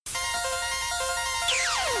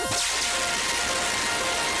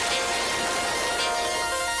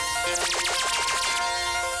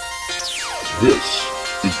This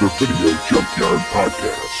is the Video Junkyard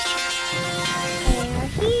Podcast. They're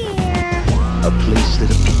here. A place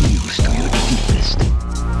that appeals to your deepest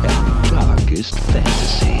and darkest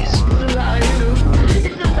fantasies. It's alive!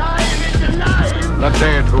 It's alive! The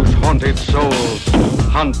dead whose haunted souls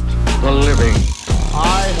hunt the living.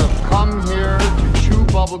 I have come here to chew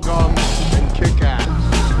bubblegum and kick ass.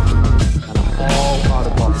 And I'm all out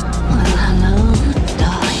of bubblegum. Hello,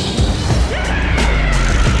 darling.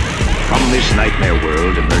 From this nightmare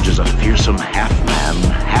world emerges a fearsome half-man,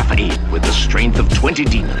 half-ape with the strength of 20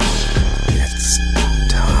 demons. It's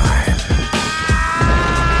time.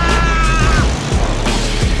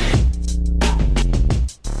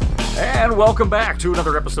 And welcome back to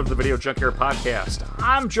another episode of the Video Junkyard Podcast.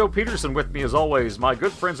 I'm Joe Peterson. With me, as always, my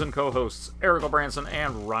good friends and co-hosts, Eric O'Branson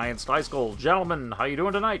and Ryan Steiskell. Gentlemen, how you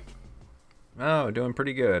doing tonight? Oh, doing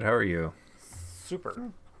pretty good. How are you?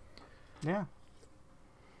 Super. Yeah.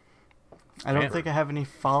 I don't think I have any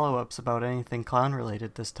follow-ups about anything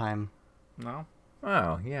clown-related this time. No?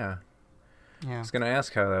 Oh, yeah. I was going to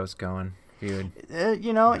ask how that was going. You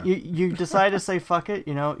decide to say fuck it,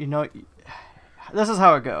 this is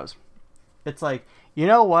how it goes. It's like, you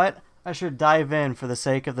know what? I should dive in for the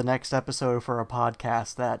sake of the next episode for a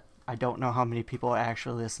podcast that I don't know how many people are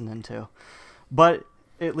actually listening to. But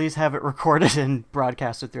at least have it recorded and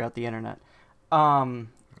broadcasted throughout the internet. Yeah.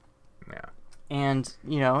 And,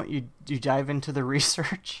 you dive into the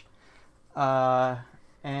research,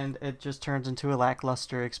 and it just turns into a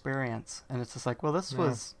lackluster experience. And it's just like, well, this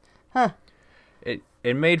was,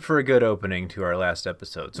 It made for a good opening to our last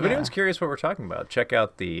episode. So if anyone's curious what we're talking about, check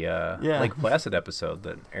out the Lake Placid episode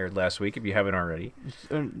that aired last week if you haven't already.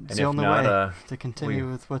 It's the only way to continue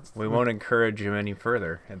with what's... We won't encourage you any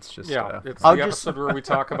further. It's just... it's the episode where we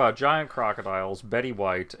talk about giant crocodiles, Betty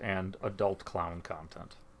White, and adult clown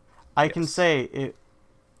content. I can say it...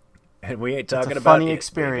 And we ain't talking it's a about funny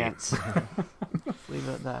experience. Leave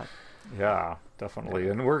it at that. Yeah, definitely.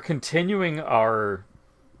 And we're continuing our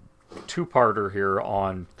two-parter here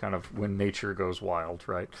on kind of when nature goes wild,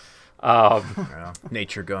 right?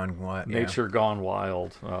 Nature gone wild. Nature gone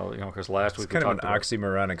wild. Because last week it's kind of an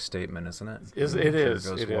oxymoronic statement, isn't it? It is.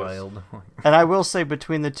 Goes wild. And I will say,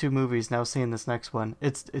 between the two movies, now seeing this next one,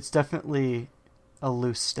 it's definitely a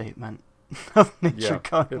loose statement of nature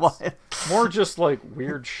gone wild. More just like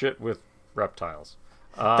weird shit with reptiles.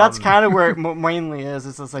 That's kind of where it mainly is.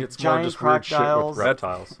 It's just like it's giant crocodiles. With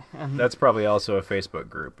reptiles. That's probably also a Facebook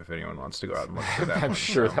group if anyone wants to go out and look for that. I'm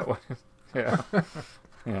sure that one. Yeah.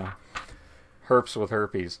 Yeah. Herps with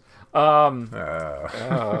herpes.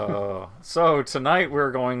 So tonight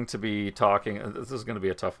we're going to be talking. This is going to be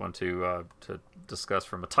a tough one to discuss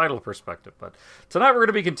from a title perspective, but tonight we're going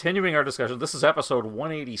to be continuing our discussion. This is episode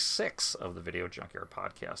 186 of the Video Junkyard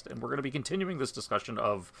Podcast, and we're going to be continuing this discussion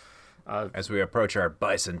of. As we approach our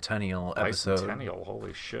bicentennial episode. Bicentennial,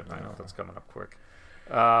 holy shit, I know that's coming up quick.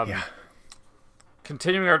 Yeah.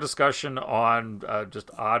 Continuing our discussion on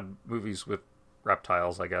just odd movies with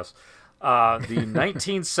reptiles, I guess. The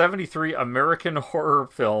 1973 American horror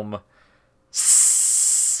film,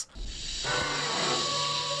 Sssss.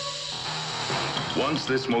 Once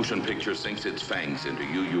this motion picture sinks its fangs into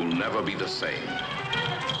you, you'll never be the same.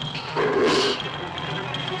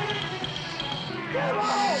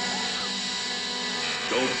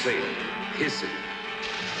 Don't say it. Hiss it.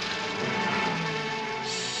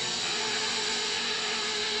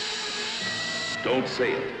 Don't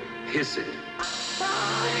say it. Hiss it.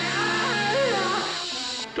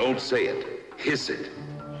 Don't say it. Hiss it.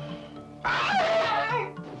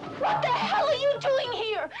 What the hell are you doing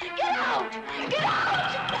here? Get out! Get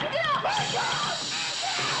out! Get out!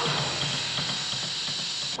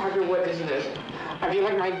 Doctor, what is this? I feel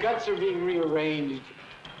like my guts are being rearranged.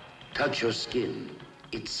 Touch your skin.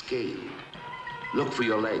 It's scaled. Look for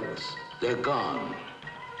your legs. They're gone.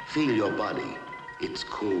 Feel your body. It's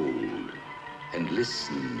cold. And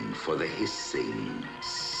listen for the hissing.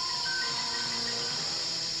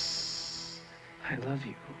 I love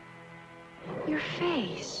you. Your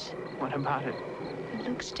face. What about it? It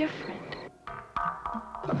looks different.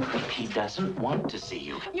 He doesn't want to see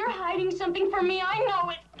you. You're hiding something from me. I know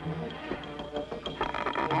it.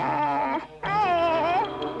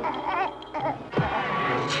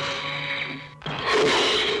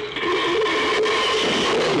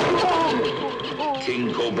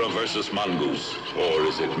 King Cobra versus Mongoose. Or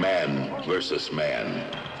is it man versus man?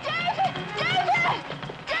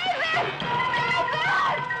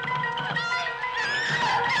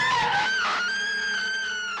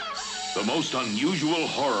 The most unusual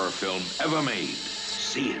horror film ever made.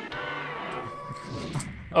 See it.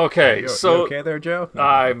 Okay, you so okay there, Joe?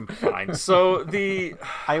 I'm fine. So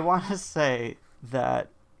I want to say that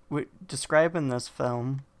describing this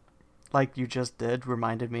film, like you just did,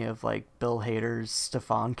 reminded me of like Bill Hader's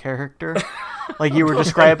Stefan character. Like you were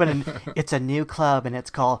describing, and it's a new club, and it's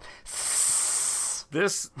called.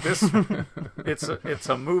 It's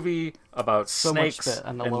a movie about snakes,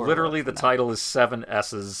 and literally the title is 7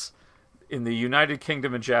 S's. In the United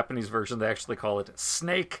Kingdom and Japanese version, they actually call it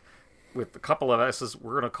Snake with a couple of S's.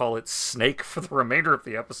 We're going to call it Snake for the remainder of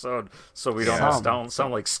the episode, so we don't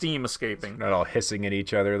sound like steam escaping. Not all hissing at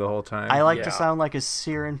each other the whole time. I like to sound like a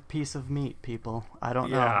searing piece of meat, people. I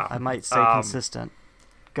don't know. I might stay consistent.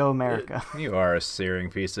 Go America. You are a searing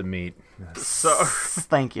piece of meat. So,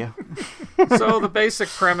 thank you. So the basic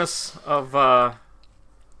premise of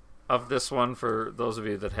this one, for those of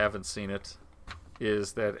you that haven't seen it,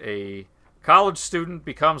 is that a college student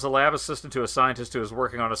becomes a lab assistant to a scientist who is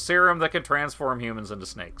working on a serum that can transform humans into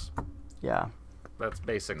snakes. Yeah. That's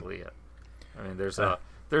basically it. I mean, there's a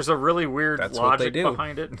really weird logic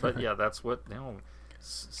behind it, but yeah, that's what,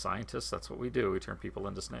 scientists, that's what we do. We turn people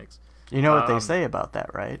into snakes. You know what they say about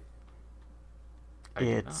that, right?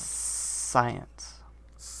 It's science.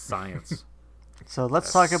 Science. So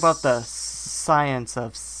let's talk about the science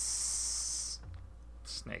of snake.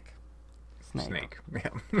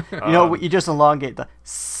 Yeah. You just elongate the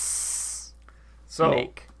snake.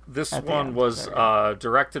 This one was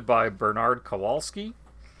directed by Bernard Kowalski.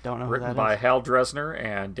 Don't know who written that by is. Hal Dresner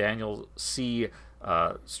and Daniel C.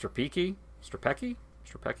 Strapecki.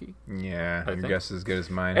 Yeah, your guess is as good as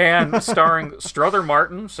mine. And starring Strother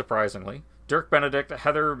Martin, surprisingly, Dirk Benedict,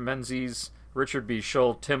 Heather Menzies, Richard B.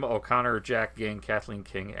 Shull, Tim O'Connor, Jack Gang, Kathleen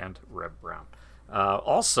King, and Reb Brown.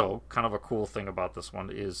 Also, kind of a cool thing about this one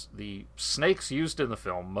is the snakes used in the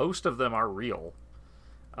film. Most of them are real.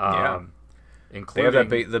 Including, they have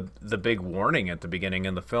that the big warning at the beginning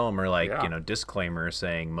of the film, or disclaimer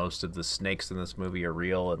saying most of the snakes in this movie are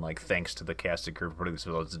real, and like thanks to the cast and crew for putting this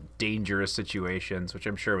in those dangerous situations, which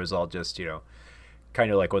I'm sure was all just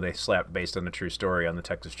kind of like when they slapped based on the true story on the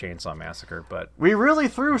Texas Chainsaw Massacre. But we really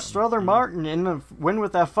threw Strother Martin in the win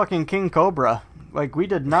with that fucking King Cobra. Like, we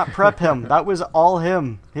did not prep him. That was all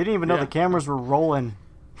him. He didn't even know the cameras were rolling.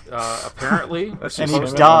 Apparently, and he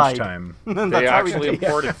died. They actually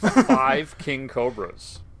imported 5 King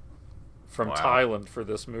Cobras from Thailand for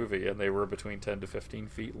this movie, and they were between 10 to 15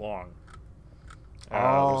 feet long.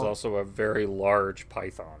 There's also a very large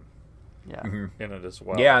python in it as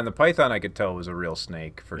well. Yeah, and the python I could tell was a real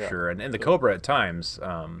snake for sure, and the cobra at times.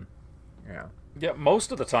 Yeah,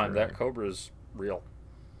 most of the time that cobra is real.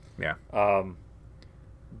 Yeah.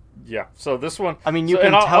 Yeah, so this one... I mean, you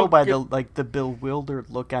can tell by the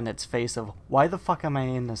bewildered look on its face of, why the fuck am I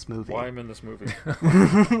in this movie? Why I'm in this movie.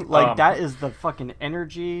 That is the fucking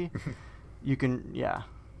energy. You can,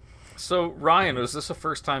 So, Ryan, was this a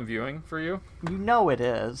first-time viewing for you? You know it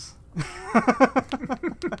is.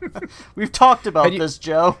 We've talked about this,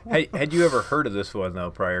 Joe. Had you ever heard of this one,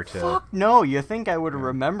 though, prior to... Fuck no, you think I would have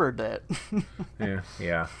remembered it.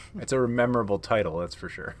 Yeah. It's a memorable title, that's for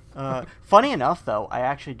sure. Funny enough, though, I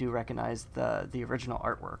actually do recognize the original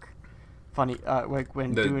artwork. Funny, like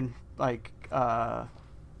when doing, like... the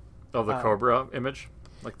Cobra image?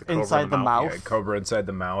 Like the Cobra inside the mouth. Yeah, Cobra inside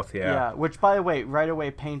the mouth, Yeah, which, by the way, right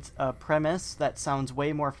away paints a premise that sounds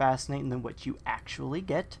way more fascinating than what you actually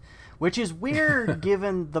get. Which is weird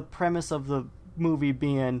given the premise of the movie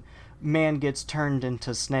being man gets turned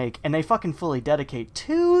into snake, and they fucking fully dedicate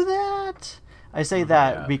to that. I say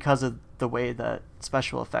that because of the way that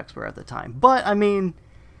special effects were at the time. But, I mean,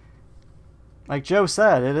 like Joe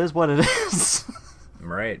said, it is what it is.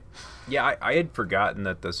 Right. Yeah, I had forgotten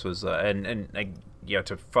that this was,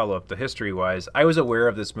 to follow up the history-wise, I was aware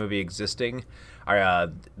of this movie existing.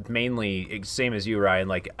 Mainly, same as you, Ryan,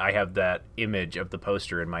 like, I have that image of the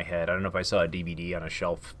poster in my head. I don't know if I saw a DVD on a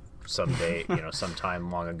shelf someday,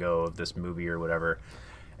 sometime long ago of this movie or whatever.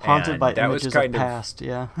 Haunted by images of past,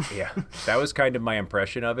 Yeah, that was kind of my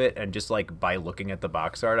impression of it, and just, like, by looking at the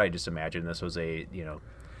box art, I just imagined this was a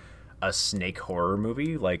snake horror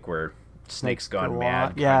movie, like, where... Snakes Gone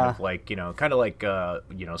Mad, kind of like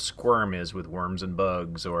Squirm is with worms and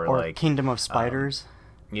bugs, or like Kingdom of Spiders.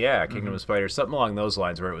 Kingdom of Spiders, something along those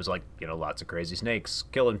lines, where it was like lots of crazy snakes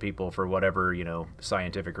killing people for whatever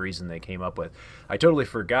scientific reason they came up with. I totally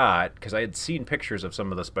forgot, because I had seen pictures of some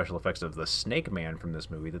of the special effects of the Snake Man from this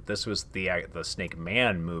movie, that this was the Snake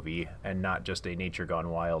Man movie and not just a Nature Gone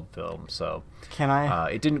Wild film. So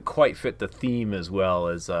it didn't quite fit the theme as well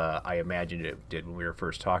as I imagined it did when we were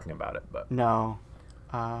first talking about it. But no,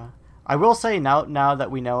 I will say now that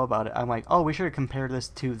we know about it, I'm like, we should have compared this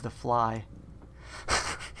to The Fly.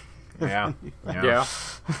 Yeah. Yeah.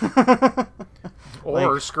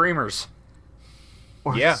 Or screamers.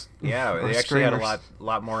 Yeah. They actually had screamers. a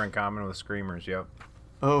lot more in common with screamers. Yep.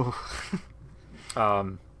 Oh.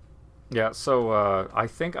 Yeah, so I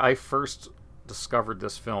think I first discovered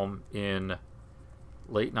this film in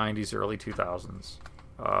late 90s, early 2000s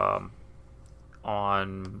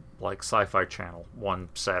on like Sci-Fi Channel one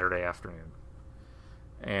Saturday afternoon.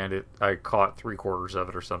 And I caught 3/4 of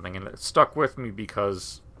it or something, and it stuck with me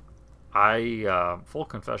because full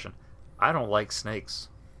confession, I don't like snakes.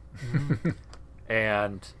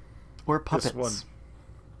 And Or puppets. this one,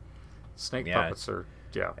 snake puppets are,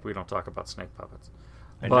 we don't talk about snake puppets.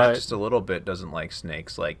 And But- not just a little bit doesn't like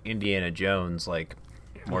snakes. Like Indiana Jones, like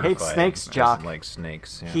hates snakes, Jock. Doesn't like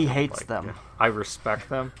snakes. Yeah. He hates Like, them. I respect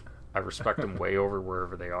them. I respect them way over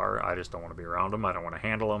wherever they are. I just don't want to be around them. I don't want to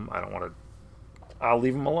handle them. I don't want to. I'll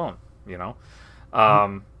leave them alone. You know.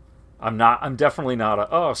 I'm definitely not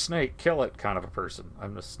a snake, kill it kind of a person.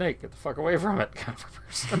 I'm a snake, get the fuck away from it kind of a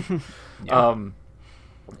person.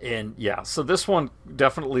 And yeah, so this one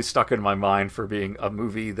definitely stuck in my mind for being a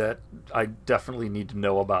movie that I definitely need to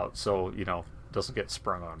know about, so doesn't get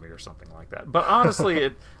sprung on me or something like that. But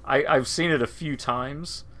honestly, I've seen it a few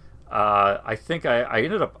times. I think I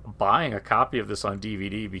ended up buying a copy of this on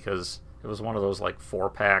DVD because it was one of those like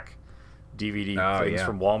 4-pack DVD things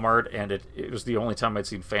from Walmart, and it was the only time I'd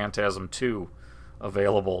seen Phantasm 2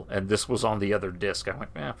 available, and this was on the other disc. I'm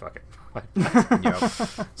like, fuck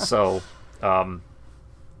it. So,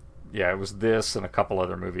 it was this and a couple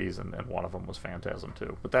other movies, and one of them was Phantasm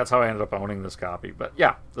 2. But that's how I ended up owning this copy. But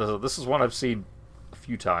yeah, this is one I've seen a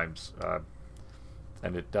few times,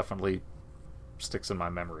 and it definitely sticks in my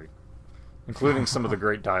memory, including some of the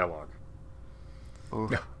great dialogue.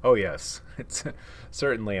 Oh yes, it's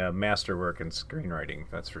certainly a masterwork in screenwriting.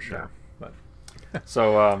 That's for sure. Yeah. But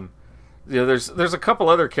so there's a couple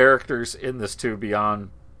other characters in this too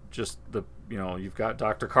beyond just the you've got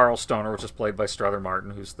Dr. Carl Stoner, which is played by Strother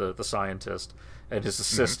Martin, who's the scientist, and his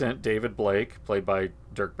assistant David Blake, played by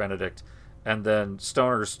Dirk Benedict, and then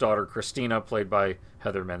Stoner's daughter Christina, played by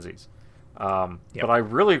Heather Menzies. But I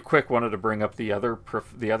really quick wanted to bring up the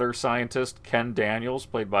other scientist, Ken Daniels,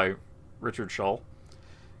 played by Richard Shull,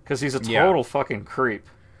 because he's a total fucking creep.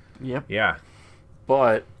 Yep. Yeah.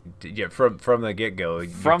 But from the get-go, the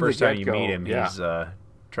first time you meet him, yeah. he's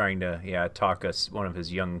trying to talk one of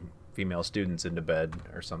his young female students into bed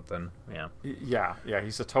or something. Yeah,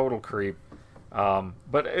 he's a total creep.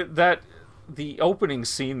 But the opening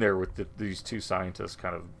scene there with these two scientists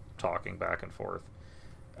kind of talking back and forth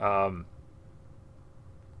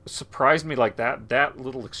surprised me. Like that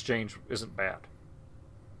little exchange isn't bad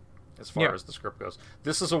as far as the script goes.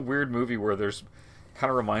 This is a weird movie where there's kind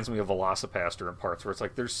of reminds me of Velocipaster in parts, where it's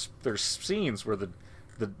like there's scenes where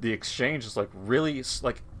the exchange is like really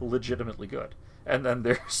like legitimately good, and then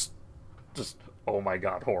there's just oh my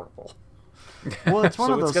god horrible. Well, it's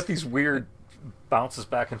one of those. It's got these weird bounces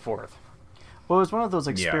back and forth. Well, it was one of those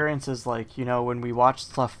experiences, like when we watch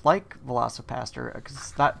stuff like Velocipaster,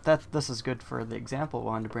 because this is good for the example I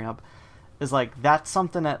wanted to bring up, is like that's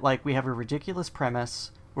something that like we have a ridiculous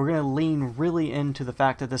premise. We're going to lean really into the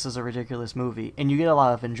fact that this is a ridiculous movie, and you get a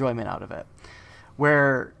lot of enjoyment out of it.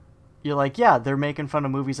 Where you're like, yeah, they're making fun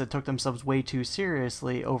of movies that took themselves way too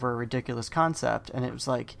seriously over a ridiculous concept, and it was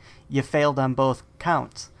like, you failed on both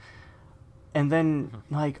counts. And then,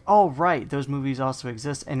 like, oh, right, those movies also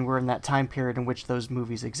exist, and we're in that time period in which those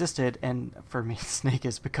movies existed, and for me, Snake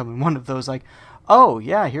is becoming one of those, like, oh,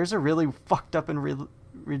 yeah, here's a really fucked up and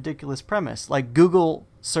ridiculous premise. Like, Google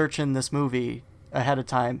searching this movie ahead of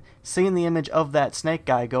time, seeing the image of that snake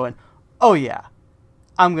guy going, oh yeah,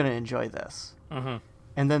 I'm going to enjoy this. Mm-hmm.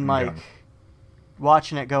 And then like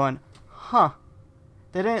watching it going,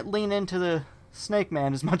 they didn't lean into the snake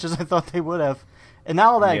man as much as I thought they would have. And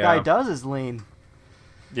now all that guy does is lean.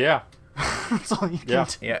 Yeah. That's all you can do.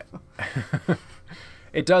 Yeah.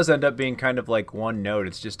 It does end up being kind of like one note.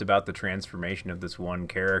 It's just about the transformation of this one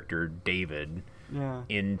character, David,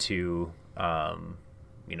 into,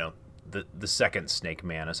 the second Snake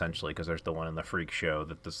Man, essentially, because there's the one in the freak show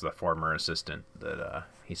that this is the former assistant that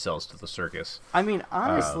he sells to the circus. I mean,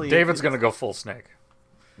 honestly... David's going to go full snake.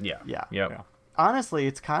 Yeah. Honestly,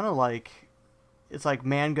 it's kind of like... It's like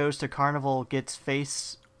man goes to carnival, gets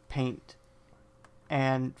face paint,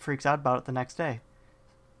 and freaks out about it the next day.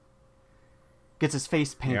 Gets his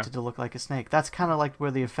face painted to look like a snake. That's kind of like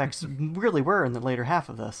where the effects really were in the later half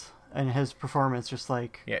of this. And his performance just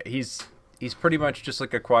like... Yeah, He's pretty much just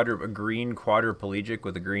like a green quadriplegic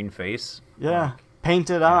with a green face. Yeah,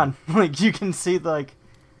 painted on. Like, you can see, like...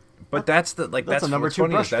 But that's the that's a number what's two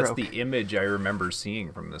funny is that's brushstroke. the image I remember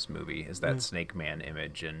seeing from this movie is that Snake Man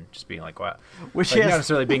image and just being like, wow. Which like, is- not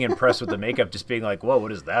necessarily being impressed with the makeup, just being like, whoa,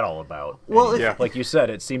 what is that all about? Well, And if- like you said,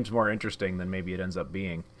 it seems more interesting than maybe it ends up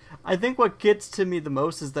being. I think what gets to me the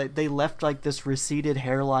most is that they left like this receded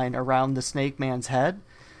hairline around the Snake Man's head,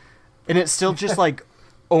 and it's still just like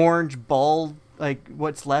orange bald, like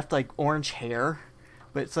what's left like orange hair,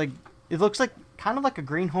 but it's like it looks like kind of like a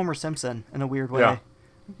green Homer Simpson in a weird way. Yeah.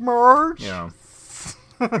 Merge. Yeah.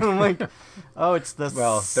 I'm like, oh, it's the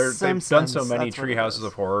Well, they've done so Simpsons. many That's what it treehouses is.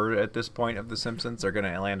 of horror at this point of The Simpsons. They're going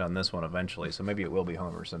to land on this one eventually, so maybe it will be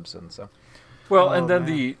Homer Simpson. So, Well, Oh, and then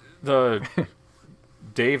man. the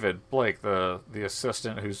David Blake, the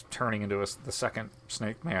assistant who's turning into the second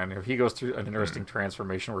Snake Man, he goes through an interesting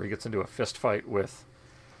transformation where he gets into a fist fight with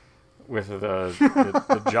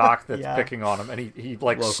the jock that's Yeah. picking on him, and he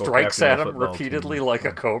like Local strikes captain at of the him football repeatedly team. like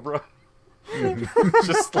a cobra.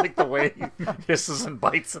 Just like the way he hisses and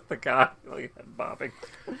bites at the guy, like head bobbing.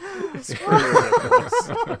 It's pretty ridiculous.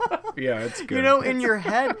 yeah, it's good. You know, in your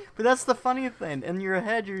head, but that's the funny thing. In your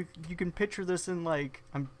head, you can picture this in like,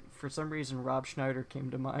 for some reason, Rob Schneider came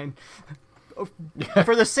to mind.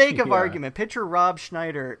 For the sake of Yeah. argument, picture Rob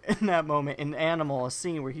Schneider in that moment in Animal, a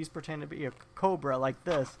scene where he's pretending to be a cobra like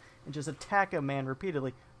this and just attack a man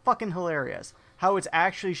repeatedly. Fucking hilarious. How it's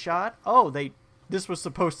actually shot? Oh, this was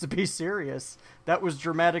supposed to be serious. That was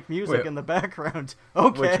dramatic music Wait. in the background.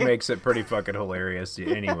 Okay. Which makes it pretty fucking hilarious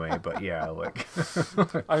anyway, but yeah, like...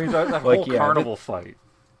 I mean, that Like, whole yeah, carnival fight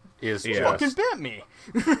is Yeah. fucking just bit me.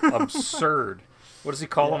 absurd. What does he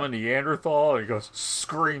call him, a Neanderthal? And he goes,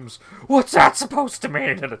 screams, "What's that supposed to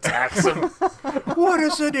mean?" and attacks him. What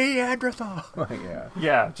is a Neanderthal? yeah.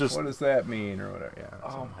 Yeah, just What does that mean, or whatever, yeah.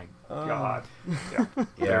 oh my god. Yeah.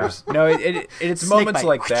 Yeah. No, it's Snake moments bite.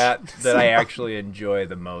 like that I actually enjoy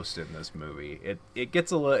the most in this movie. It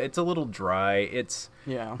gets it's a little dry. It's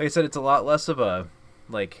Yeah. like I said, it's a lot less of a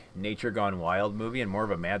like Nature Gone Wild movie and more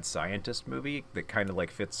of a mad scientist movie that kind of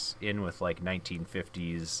like fits in with like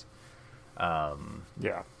 1950s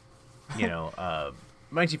Yeah.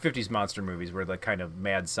 1950s monster movies where the kind of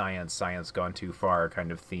mad science gone too far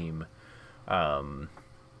kind of theme.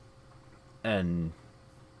 And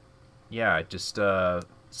yeah, just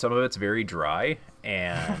some of it's very dry,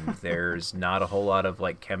 and there's not a whole lot of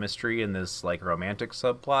like chemistry in this like romantic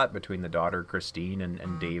subplot between the daughter Christine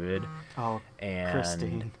and David. Oh, And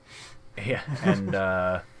Christine. yeah,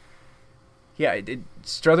 and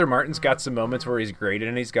Strother Martin's got some moments where he's great,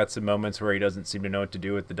 and he's got some moments where he doesn't seem to know what to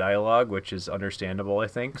do with the dialogue, which is understandable, I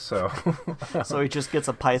think. So, So he just gets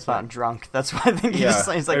a python drunk. That's why I think yeah,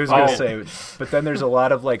 he's like, I was oh. gonna say, but then there's a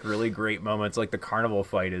lot of like really great moments, like the carnival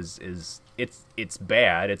fight is it's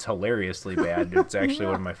bad, it's hilariously bad. It's actually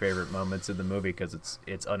one of my favorite moments in the movie because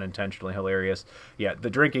it's unintentionally hilarious. Yeah, the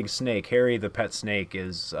drinking snake, Harry the pet snake,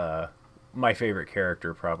 is my favorite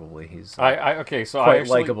character probably. He's Okay, so quite I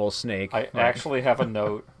actually, likable snake. I actually have a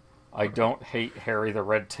note. I don't hate Harry the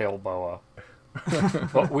red-tailed boa,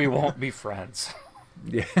 but we won't be friends.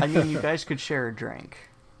 Yeah. I mean, you guys could share a drink.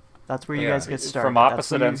 That's where you guys get started. From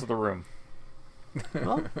opposite ends of the room.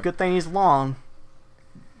 Well, good thing he's long.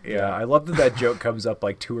 Yeah, I love that joke comes up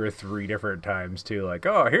like 2 or 3 different times too. Like,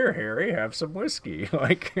 oh, here, Harry, have some whiskey.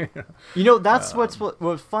 Like, You know, that's what's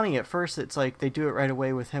funny. At first, it's like they do it right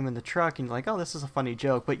away with him in the truck, and you're like, oh, this is a funny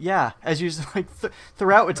joke. But yeah, as you like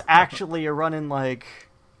throughout, it's actually a running like,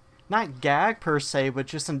 not gag per se, but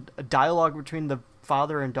just a dialogue between the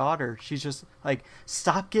father and daughter. She's just like,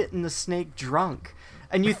 stop getting the snake drunk.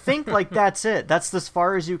 And you think like that's it. That's as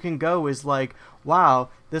far as you can go is like, wow,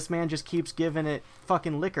 this man just keeps giving it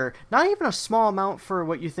fucking liquor. Not even a small amount for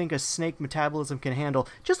what you think a snake metabolism can handle.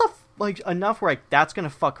 Just like enough where like that's gonna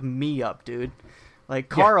fuck me up, dude. Like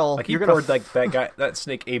Carl, like he you're gonna poured like that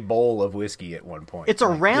snake a bowl of whiskey at one point. it's a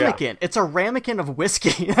Like, ramekin. It's a ramekin of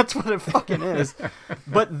whiskey. That's what it fucking is.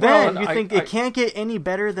 But Well, then and you think I- it can't get any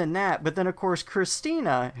better than that. But then of course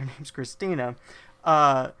Christina, her name's Christina,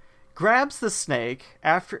 grabs the snake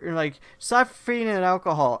after like stop feeding it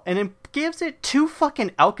alcohol and then gives it 2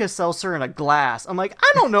 fucking Alka-Seltzer in a glass. I'm like,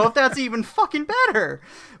 I don't know if that's even fucking better,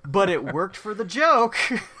 but it worked for the joke.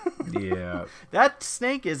 Yeah. That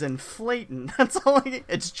snake is inflating. That's all.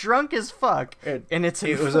 It's drunk as fuck, and it's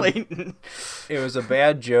it was inflating. It was a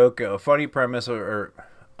bad joke, a funny premise, or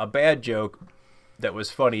a bad joke that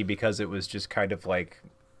was funny because it was just kind of like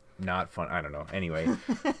not fun. I don't know. Anyway,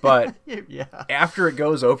 but Yeah. after it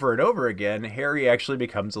goes over and over again, Harry actually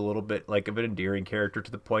becomes a little bit like of an endearing character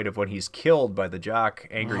to the point of when he's killed by the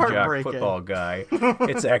angry jock Heartbreaking. football guy,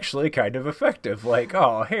 it's actually kind of effective. Like,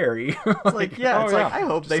 oh, Harry. It's like, yeah, it's like, I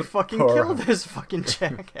hope they Just a fucking poor- kill this fucking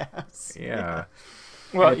jackass. Yeah.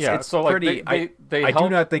 Well, it's so like pretty. they I do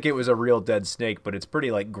help- not think it was a real dead snake, but it's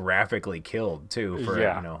pretty like graphically killed too for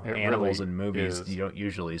Yeah, it animals really in movies. is. You don't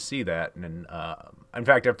usually see that, and in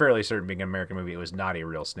fact, I'm fairly certain being an American movie, it was not a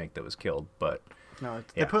real snake that was killed, but. No,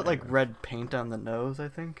 they put like red paint on the nose, I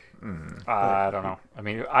think. I don't know. I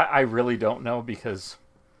mean, I really don't know because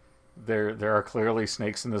there are clearly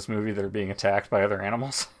snakes in this movie that are being attacked by other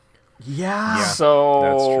animals. Yeah. So,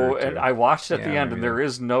 that's true, too. and I watched at the Yeah, end, and maybe there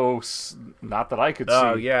is no, not that I could see.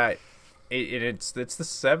 Oh yeah, it's the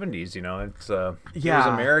 70s, It was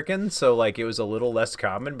Yeah. American, so like it was a little less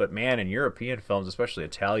common. But man, in European films, especially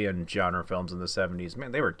Italian genre films in the 70s,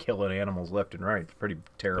 man, they were killing animals left and right. It's pretty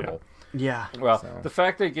terrible. Yeah. Well, the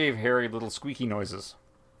fact they gave Harry little squeaky noises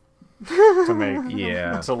to make,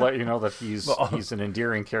 Yeah. to let you know that he's an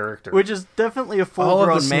endearing character. Which is definitely a All of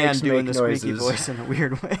the full-grown man snakes doing the make squeaky noises voice in a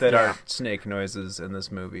weird way. that are snake noises in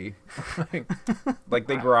this movie. Like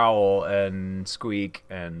they growl and squeak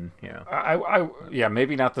and yeah,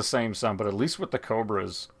 maybe not the same sound, but at least with the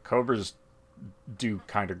cobras do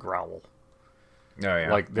kind of growl. Oh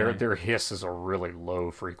yeah. Like their hiss is a really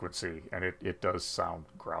low frequency, and it does sound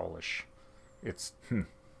growlish. It's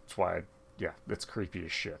why it's creepy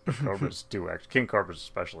as shit. But cobras do act. King cobras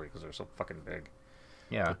especially because they're so fucking big.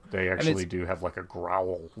 Yeah. But they actually do have like a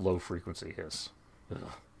growl, low frequency hiss. Ugh.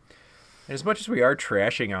 And as much as we are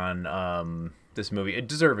trashing on this movie,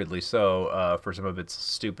 deservedly so, for some of its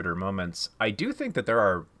stupider moments, I do think that there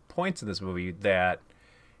are points in this movie that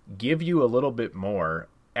give you a little bit more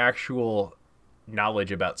actual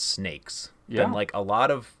knowledge about snakes than like a lot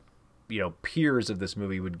of peers of this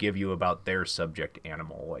movie would give you about their subject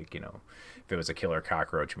animal, like if it was a killer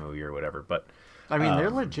cockroach movie or whatever. But I mean,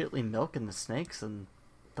 they're legitly milking the snakes in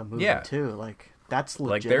the movie too. Like that's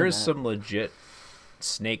legit. Like there is some legit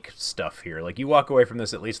snake stuff here. Like you walk away from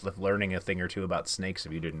this at least with learning a thing or two about snakes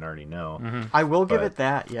if you didn't already know. I will give it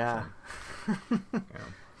that. Yeah.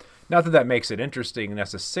 Not that makes it interesting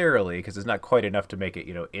necessarily, because it's not quite enough to make it,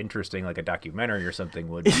 interesting like a documentary or something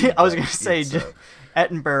would be. I was going to say,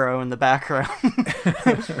 Attenborough in the background.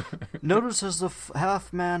 Notice as the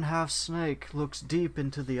half man, half snake looks deep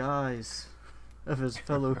into the eyes of his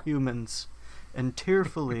fellow humans and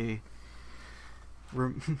tearfully...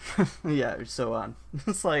 so on.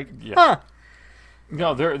 It's like,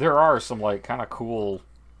 No, there are some like kind of cool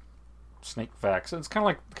snake facts. It's kind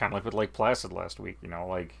of like with Lake Placid last week,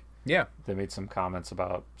 like... Yeah. They made some comments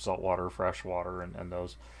about saltwater, freshwater, and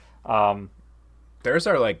those. There's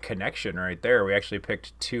our like connection right there. We actually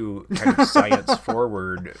picked two kind of science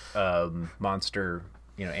forward monster,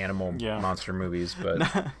 animal monster movies,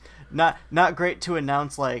 but not great to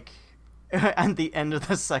announce like at the end of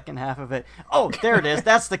the second half of it. Oh, there it is.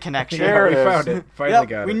 That's the connection. There we found it. Finally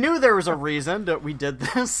got it. We knew there was a reason that we did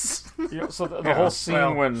this. So the whole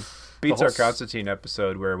scene when beats our Constantine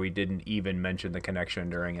episode where we didn't even mention the connection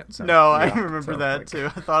during it. So, no, I remember that too.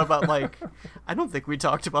 I thought about I don't think we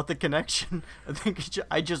talked about the connection. I think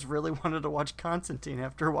I just really wanted to watch Constantine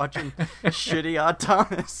after watching shitty Odd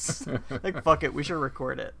Thomas. Like fuck it, we should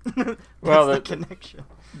record it. Well, the connection.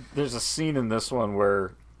 There's a scene in this one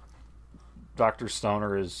where Dr.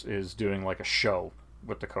 Stoner is doing like a show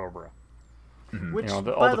with the Cobra. Mm-hmm. Which,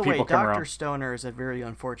 by the way, Dr. Stoner is a very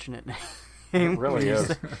unfortunate name. It really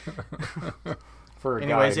is.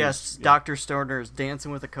 Anyways, yes, Dr. Stoner is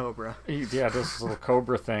dancing with a cobra. This little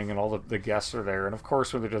cobra thing, and all the guests are there. And of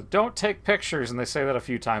course, when they do, don't take pictures, and they say that a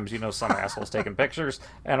few times, some asshole's taking pictures.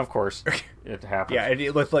 And of course, it happens. Yeah, and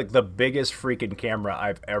it looked like the biggest freaking camera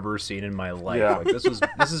I've ever seen in my life. Yeah. Like, this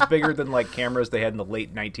is bigger than like cameras they had in the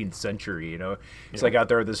late 19th century. It's like out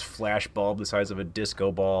there with this flash bulb the size of a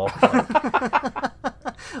disco ball.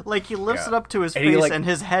 Like he lifts it up to his face and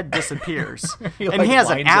his head disappears. He has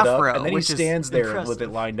an afro, afro, and then he stands there with it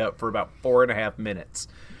lined up for about 4.5 minutes.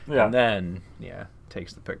 Yeah. And then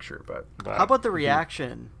takes the picture. But how about the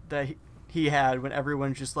reaction that he had when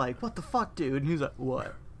everyone's just like, "What the fuck, dude?" And he's like,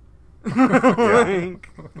 "What?" And I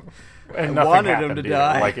nothing wanted happened him to either.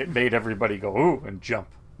 die. Like it made everybody go ooh and jump.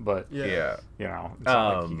 But it's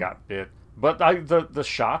not like he got bit. But the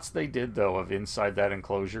shots they did though of inside that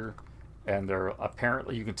enclosure. And they're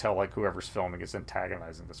apparently, you can tell like whoever's filming is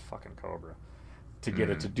antagonizing this fucking cobra to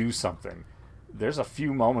get it to do something. There's a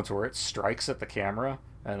few moments where it strikes at the camera,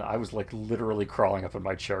 and I was like literally crawling up in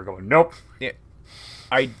my chair going, nope. Yeah,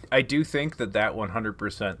 I do think that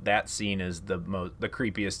 100% that scene is the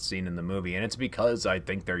creepiest scene in the movie, and it's because I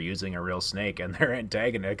think they're using a real snake and they're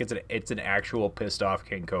antagonistic. It's an actual pissed off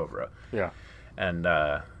king cobra. Yeah, and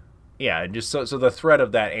and just so the threat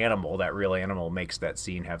of that animal, that real animal, makes that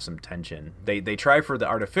scene have some tension. They try for the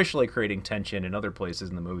artificially creating tension in other places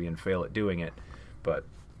in the movie and fail at doing it, but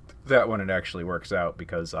that one it actually works out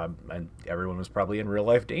because and everyone was probably in real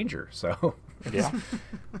life danger. So yeah,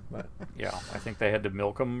 yeah. I think they had to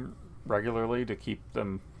milk them regularly to keep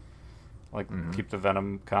them, keep the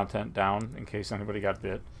venom content down in case anybody got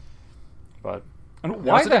bit. But and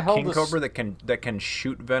why the hell king cobra that can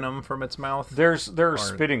shoot venom from its mouth? There are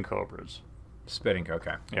spitting cobras. Spitting,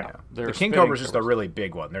 okay. Yeah. The king cobra is just a really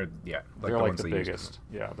big one. They're like the biggest.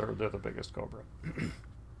 Yeah, they're the biggest cobra.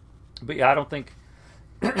 But yeah, I don't think.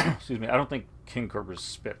 Excuse me. I don't think king cobras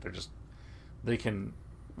spit. They can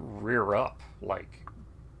rear up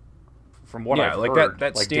from what I've heard.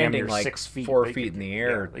 That standing 6 feet, 4 feet in the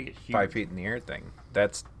air, 5 feet in the air thing.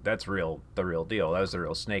 That's the real deal. That was the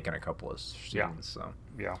real snake in a couple of scenes. Yeah. So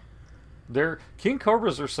yeah. King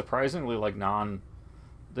cobras are surprisingly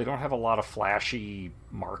they don't have a lot of flashy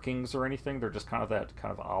markings or anything. They're just kind of that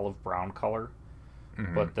kind of olive brown color.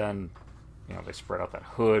 Mm-hmm. But then, they spread out that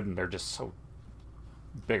hood and they're just so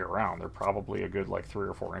big around. They're probably a good 3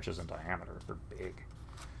 or 4 inches in diameter. They're big.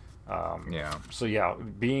 So yeah,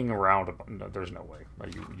 being around, there's no way.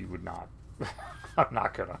 You would not. I'm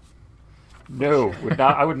not gonna. No,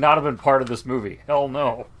 I would not have been part of this movie. Hell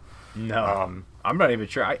no. No. I'm not even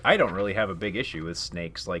sure. I don't really have a big issue with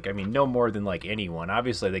snakes. No more than anyone.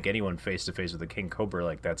 Obviously, anyone face to face with a king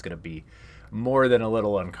cobra that's going to be more than a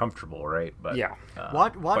little uncomfortable, right? But yeah.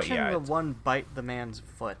 Watching the one bite the man's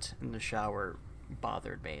foot in the shower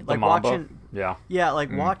bothered me. The mamba?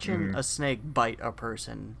 Watching a snake bite a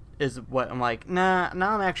person is what I'm like. Nah.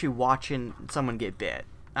 Now I'm actually watching someone get bit.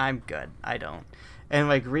 I'm good. I don't. And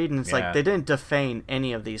reading, it's they didn't defame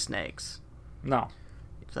any of these snakes. No.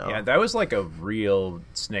 So. Yeah, that was a real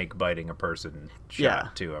snake biting a person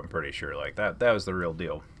shot too. I'm pretty sure that was the real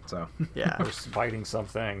deal. So yeah, or biting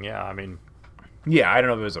something. Yeah, I mean, yeah, I don't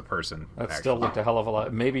know if it was a person. That still looked a hell of a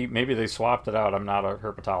lot. Maybe they swapped it out. I'm not a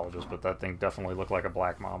herpetologist, but that thing definitely looked like a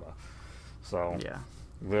black mamba. So yeah,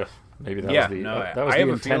 maybe that was the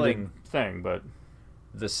intended thing. But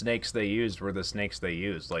the snakes they used were the snakes they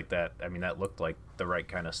used. That. I mean, that looked like the right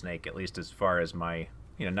kind of snake, at least as far as my.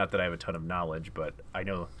 Not that I have a ton of knowledge, but I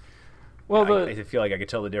know. Well, I feel like I could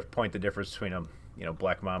tell the difference between a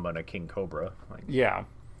black mamba and a king cobra. Yeah,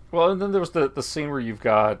 well, and then there was the scene where you've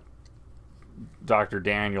got Dr.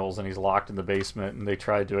 Daniels and he's locked in the basement, and they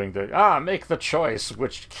try doing make the choice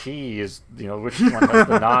which key is which one has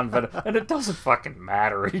the non-venom, and it doesn't fucking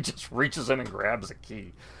matter. He just reaches in and grabs a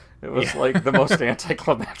key. It was the most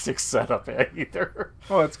anticlimactic setup either.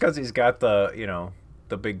 Well, it's because he's got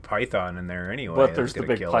the big python in there anyway. But there's the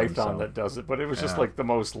big python that does it. But it was just the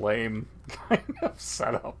most lame kind of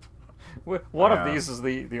setup. One of these is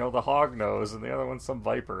the hog nose, and the other one's some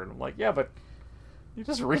viper. And I'm like, yeah, but he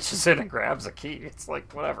just reaches in and grabs a key. It's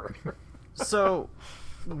whatever. So,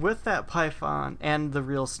 with that python and the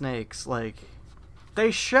real snakes,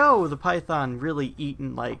 they show the python really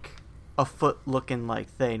eating a foot-looking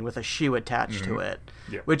thing with a shoe attached to it.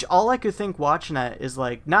 Yeah. Which all I could think watching that is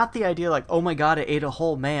not the idea oh my god, it ate a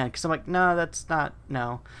whole man, because I'm no, that's not,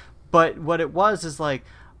 no. But what it was is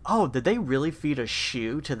oh, did they really feed a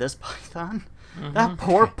shoe to this python? Mm-hmm. That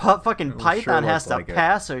poor fucking python has to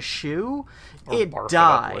pass a shoe? It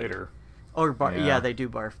died. Later. Or they do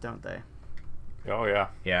barf, don't they? Oh yeah.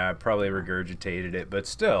 Yeah, I probably regurgitated it, but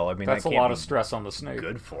still, I mean, that's a lot of stress on the snake.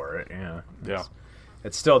 Good for it, yeah. Yeah.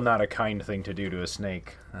 It's still not a kind thing to do to a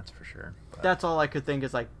snake, that's for sure. But. That's all I could think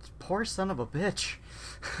is poor son of a bitch.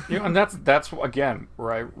 And that's again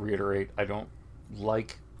where I reiterate, I don't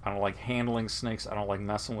like handling snakes. I don't like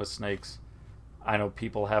messing with snakes. I know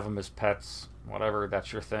people have them as pets, whatever,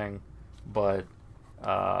 that's your thing, but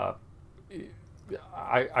I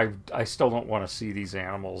still don't want to see these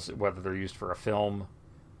animals, whether they're used for a film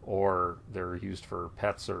or they're used for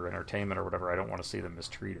pets or entertainment or whatever. I don't want to see them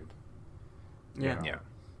mistreated. Yeah.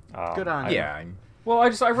 Yeah. Good on you. Yeah. Well,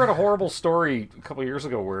 I read a horrible story a couple of years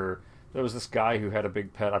ago where there was this guy who had a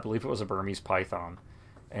big pet. I believe it was a Burmese python,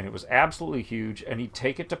 and it was absolutely huge. And he'd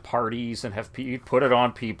take it to parties and he'd put it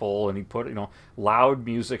on people, and he'd put loud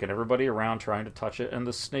music and everybody around trying to touch it, and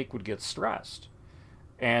the snake would get stressed,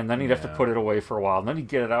 and then he'd have to put it away for a while, and then he'd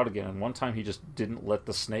get it out again. And one time he just didn't let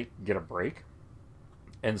the snake get a break,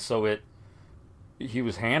 and so he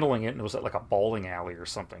was handling it, and it was at a bowling alley or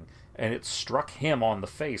something, and it struck him on the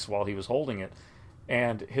face while he was holding it,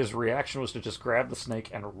 and his reaction was to just grab the snake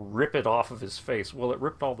and rip it off of his face. Well, it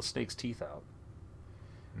ripped all the snake's teeth out,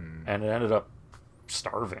 and it ended up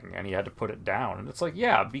starving, and he had to put it down. And it's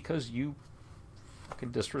because you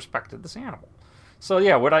fucking disrespected this animal. So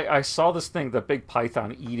yeah, when I saw this thing, the big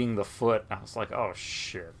python eating the foot, I was like, oh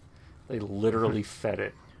shit, they literally fed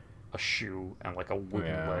it a shoe and a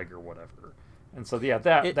wooden leg or whatever. And so,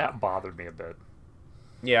 that bothered me a bit.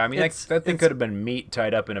 Yeah, I mean, that thing could have been meat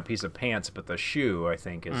tied up in a piece of pants, but the shoe, I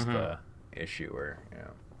think, is the issue. Or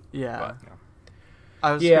yeah. But,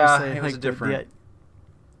 I was gonna say, it was like, different.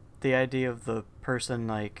 The idea of the person,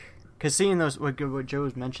 like, because seeing those, what Joe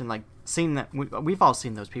was mentioned, like, seeing that, we've all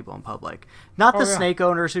seen those people in public. Not the snake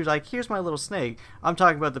owners who's like, here's my little snake. I'm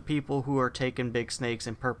talking about the people who are taking big snakes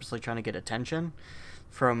and purposely trying to get attention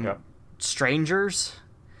from strangers.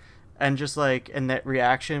 And just, like, and that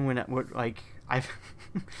reaction when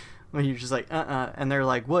when you're just like, and they're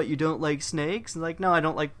like, what, you don't like snakes? And like, no, I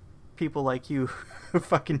don't like people like you who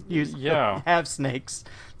fucking have snakes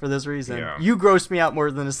for this reason. Yeah. You gross me out more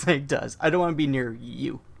than a snake does. I don't want to be near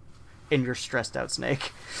you and your stressed out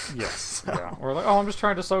snake. Yes. Yeah. Or like, oh, I'm just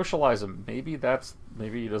trying to socialize him. Maybe he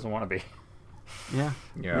doesn't want to be. Yeah.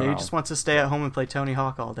 Maybe he just wants to stay at home and play Tony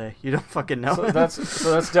Hawk all day. You don't fucking know. So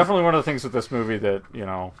that's definitely one of the things with this movie that,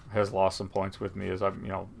 has lost some points with me is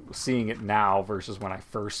I'm, seeing it now versus when I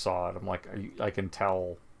first saw it. I'm like, I can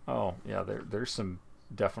tell, oh, yeah, there's some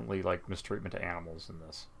definitely, like, mistreatment to animals in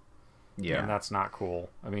this. Yeah. And that's not cool.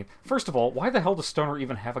 I mean, first of all, why the hell does Stoner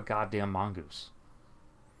even have a goddamn mongoose?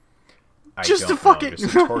 Just to fucking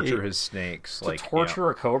torture his snakes, to torture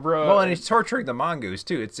a cobra. Well, and he's torturing the mongoose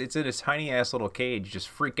too. It's in his tiny ass little cage, just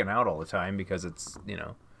freaking out all the time because it's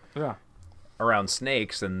around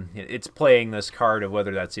snakes, and it's playing this card of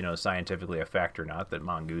whether that's scientifically a fact or not, that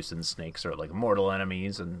mongoose and snakes are like mortal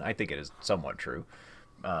enemies, and I think it is somewhat true.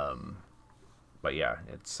 But yeah,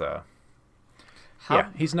 it's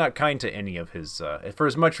he's not kind to any of his. For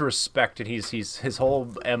as much respect, and he's his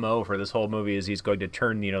whole MO for this whole movie is he's going to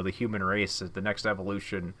turn the human race. The next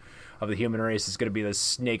evolution of the human race is going to be this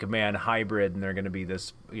snake man hybrid, and they're going to be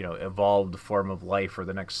this evolved form of life for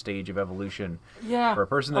the next stage of evolution. Yeah. For a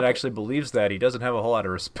person that actually believes that, he doesn't have a whole lot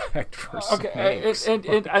of respect for snakes.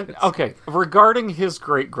 Okay, regarding his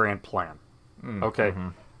great grand plan.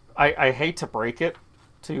 I hate to break it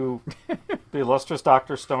to the illustrious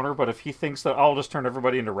Dr. Stoner, but if he thinks that I'll just turn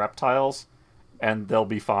everybody into reptiles and they'll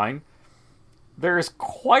be fine, there is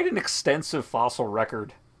quite an extensive fossil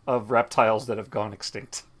record of reptiles that have gone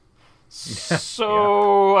extinct.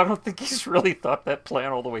 So I don't think he's really thought that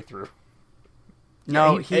plan all the way through.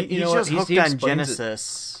 No, he's just hooked on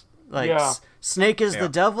Genesis. Snake is the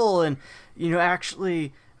devil, and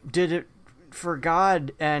actually did it for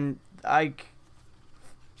God, and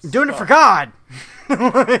doing it for God.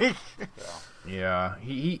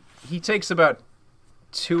 He takes about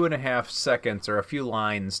 2.5 seconds or a few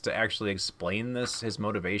lines to actually explain his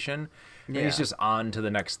motivation, and he's just on to the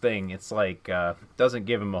next thing. It's like doesn't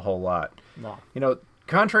give him a whole lot. No.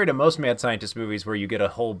 Contrary to most mad scientist movies where you get a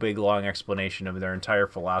whole big long explanation of their entire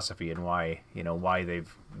philosophy and why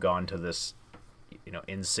they've gone to this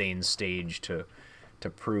insane stage to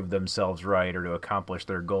prove themselves right or to accomplish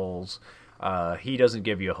their goals. He doesn't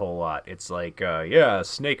give you a whole lot. It's like,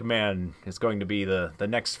 Snake Man is going to be the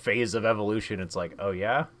next phase of evolution. It's like, oh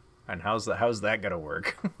yeah? And how's that going to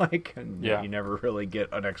work? You never really get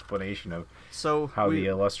an explanation of the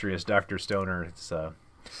illustrious Dr. Stoner, it's,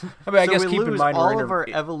 I guess keep in mind all of our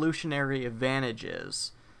evolutionary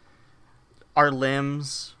advantages. Our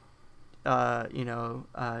limbs,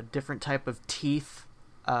 different type of teeth,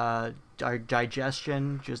 our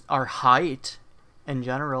digestion, just our height in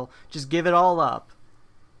general. Just give it all up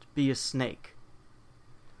to be a snake.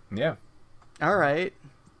 Yeah. All right.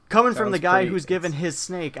 Coming from the guy who's given his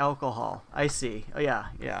snake alcohol. I see. Oh, yeah.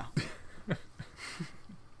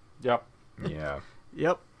 Yep. Yeah.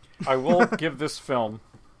 Yep. I will give this film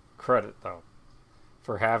credit, though,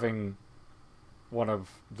 for having one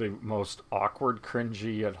of the most awkward,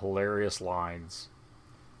 cringy, and hilarious lines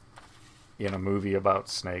in a movie about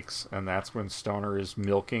snakes, and that's when Stoner is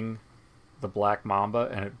milking the black mamba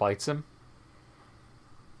and it bites him.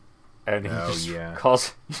 And he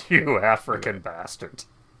calls you African bastard.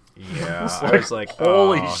 Yeah, I was like,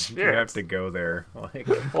 holy shit. You have to go there.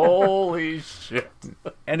 Holy shit.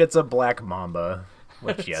 And it's a black mamba,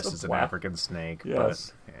 which, is an African snake.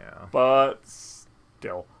 Yes. But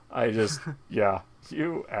still, I just,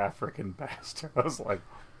 you African bastard. I was like,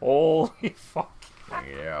 holy fuck.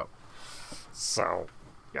 Yeah. So,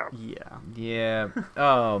 Yeah.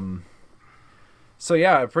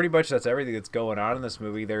 So, pretty much that's everything that's going on in this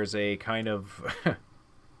movie. There's a kind of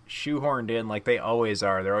shoehorned in, like they always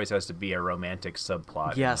are. There always has to be a romantic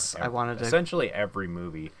subplot. Yes, I wanted to... Essentially every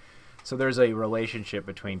movie. So there's a relationship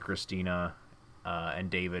between Christina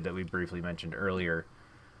and David that we briefly mentioned earlier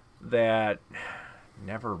that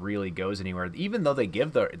never really goes anywhere. Even though they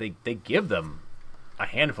give them a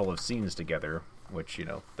handful of scenes together, which,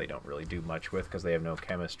 they don't really do much with because they have no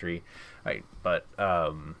chemistry. Right? But...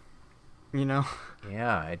 You know?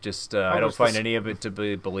 Yeah, it just I don't find any of it to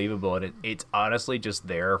be believable, and it's honestly just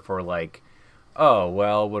there for like, oh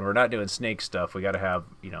well, when we're not doing snake stuff, we got to have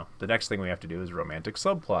the next thing we have to do is romantic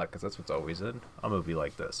subplot because that's what's always in a movie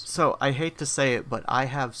like this. So I hate to say it, but I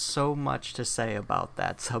have so much to say about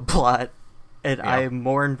that subplot, and I am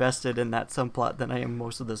more invested in that subplot than I am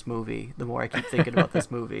most of this movie. The more I keep thinking about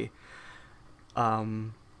this movie,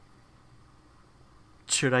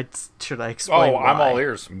 Should I explain why? I'm all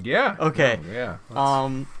ears. Yeah. Okay. Yeah.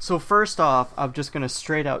 So first off, I'm just gonna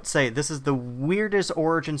straight out say this is the weirdest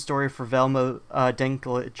origin story for Velma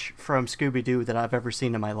Dinklage from Scooby-Doo that I've ever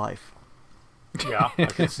seen in my life. Yeah, I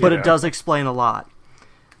can see but that. it does explain a lot.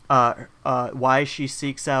 Why she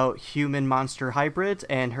seeks out human-monster hybrids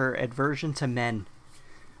and her aversion to men.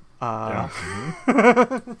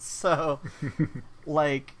 So,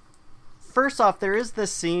 like, first off, there is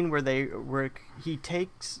this scene where he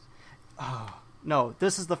takes. Oh no,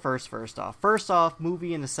 this is the first off. First off,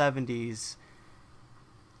 movie in the 70s.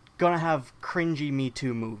 Gonna have cringy Me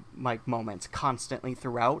Too moments constantly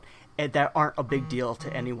throughout, and that aren't a big deal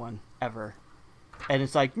to anyone ever. And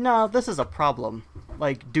it's like, no, this is a problem.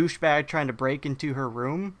 Like, douchebag trying to break into her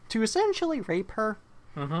room to essentially rape her.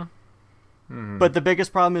 But the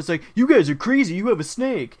biggest problem is like, you guys are crazy, you have a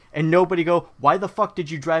snake. And nobody go, why the fuck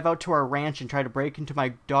did you drive out to our ranch and try to break into my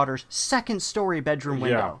daughter's second-story bedroom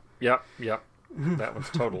window? Yep. That one's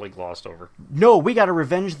totally glossed over. No, we gotta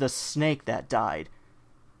revenge the snake that died.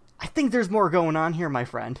 I think there's more going on here, my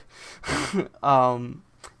friend.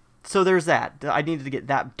 So there's that. I needed to get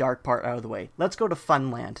that dark part out of the way. Let's go to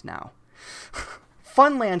Funland now.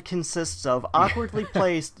 Funland consists of awkwardly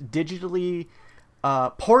placed,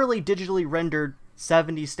 poorly digitally rendered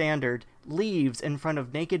 70s standard leaves in front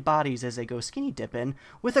of naked bodies as they go skinny dipping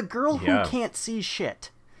with a girl who can't see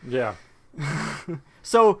shit. Yeah.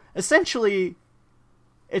 So essentially,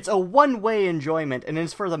 it's a one-way enjoyment, and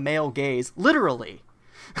it's for the male gaze, literally.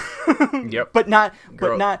 Yep. But not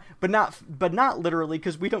literally,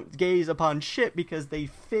 because we don't gaze upon shit, because they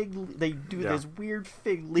do this weird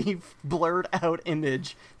fig leaf blurred out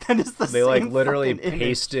image that is the same. They like literally fucking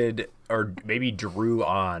pasted image. Or maybe drew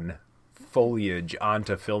on foliage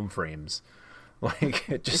onto film frames,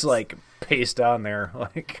 like just like paste on there,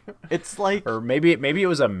 like it's like, or maybe it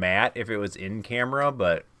was a matte if it was in camera,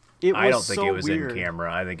 but I don't think it was weird. in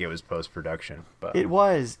camera. I think it was post production. But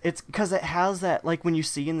it's because it has that, like, when you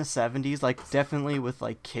see in the 70s, like definitely with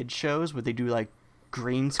like kid shows where they do like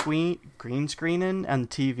green screening on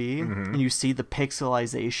TV, and you see the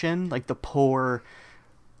pixelization, like the poor.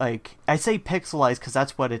 Like, I say pixelized because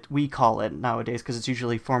that's what we call it nowadays, because it's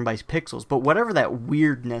usually formed by pixels. But whatever that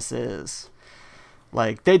weirdness is,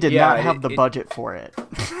 like, they did not have the budget for it.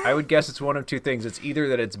 I would guess it's one of two things. It's either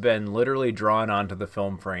that it's been literally drawn onto the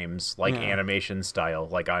film frames, like animation style,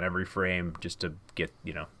 like on every frame, just to get,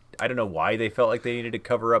 I don't know why they felt like they needed to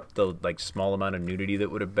cover up the like small amount of nudity that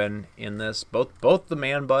would have been in this. Both the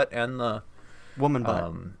man butt and the woman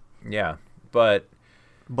butt.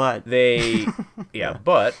 But they,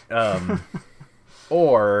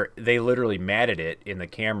 or they literally matted it in the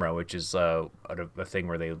camera, which is a thing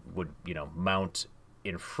where they would, mount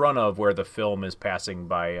in front of where the film is passing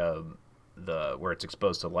by where it's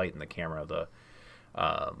exposed to light in the camera.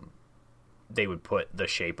 They would put the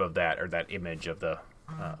shape of that, or that image of the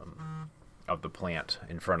plant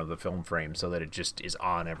in front of the film frame, so that it just is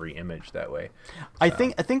on every image that way. I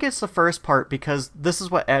think it's the first part, because this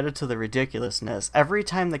is what added to the ridiculousness. Every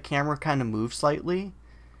time the camera kind of moved slightly,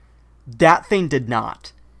 that thing did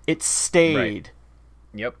not. It stayed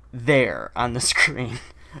there on the screen.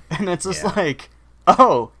 And it's just like,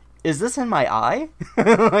 oh, is this in my eye?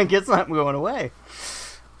 Like, it's not going away.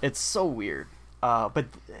 It's so weird. But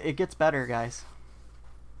it gets better, guys.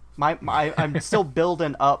 I'm still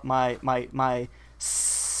building up my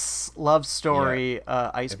love story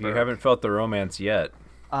iceberg. If you haven't felt the romance yet.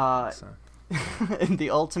 And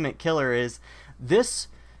the ultimate killer is, this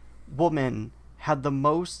woman had the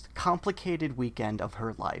most complicated weekend of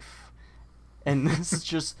her life. And this is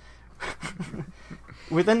just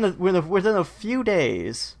within a few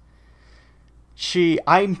days,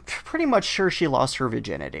 I'm pretty much sure she lost her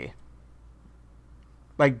virginity.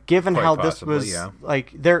 Like, given Quite how possibly, this was,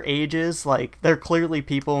 like, their ages, like, they're clearly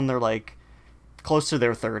people and they're, like, close to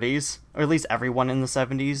their 30s. Or at least everyone in the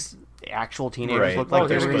 70s, the actual teenagers look like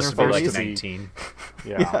they were in their 40s. Like 19.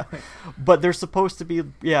 Yeah. But they're supposed to be,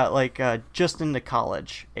 just into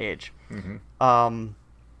college age. Mm-hmm.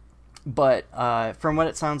 But from what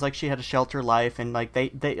it sounds like, she had a sheltered life, and like they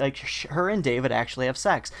her and David actually have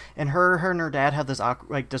sex, and her and her dad have this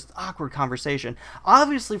awkward conversation.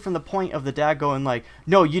 Obviously, from the point of the dad going like,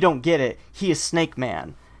 "No, you don't get it. He is Snake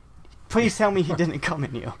Man." Please tell me he didn't come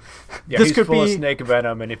in you. Yeah, this he's could full be of snake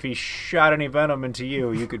venom, and if he shot any venom into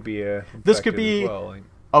you, you could be this could infected be as well.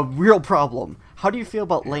 a real problem. How do you feel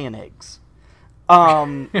about laying eggs?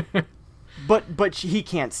 But he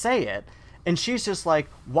can't say it, and she's just like,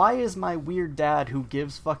 why is my weird dad who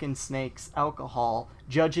gives fucking snakes alcohol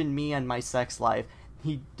judging me and my sex life?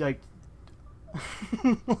 He like,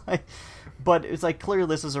 but it's like clearly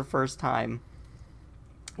this is her first time,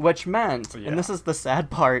 which meant, and this is the sad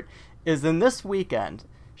part, is in this weekend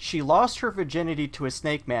she lost her virginity to a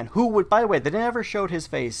snake man who would, by the way, they never showed his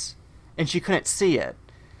face, and she couldn't see it.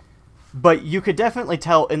 But you could definitely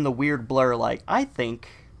tell in the weird blur, like, I think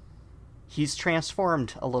he's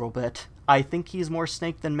transformed a little bit. I think he's more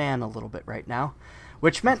snake than man a little bit right now.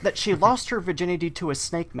 Which meant that she lost her virginity to a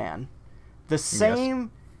snake man.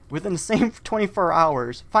 Within the same 24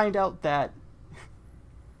 hours, find out that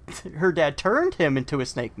her dad turned him into a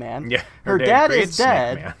snake man. Yeah, her dad is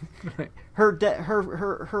dead.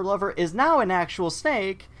 Her lover is now an actual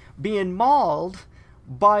snake being mauled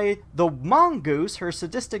by the mongoose her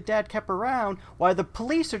sadistic dad kept around, while the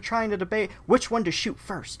police are trying to debate which one to shoot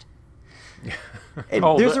first.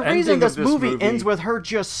 There's a reason this movie ends with her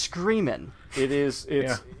just screaming.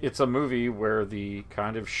 It's a movie where the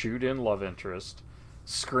kind of shoot-in love interest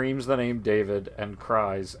screams the name David and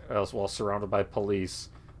cries while surrounded by police,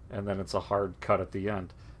 and then it's a hard cut at the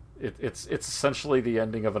end. It's essentially the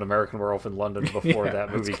ending of An American Werewolf in London before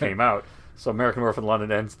that movie came out. So American Werewolf in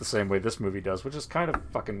London ends the same way this movie does, which is kind of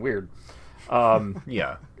fucking weird.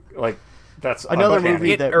 Like, that's another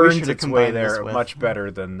movie that we should have combined this with. Much better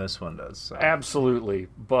than this one does. So. Absolutely,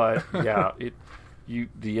 but yeah,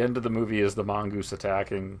 the end of the movie is the mongoose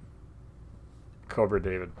attacking Cobra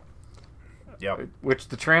David. Yeah, which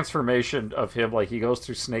the transformation of him, like he goes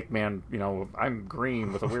through Snake Man, I'm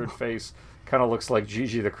green with a weird face, kind of looks like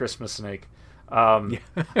Gigi the Christmas snake.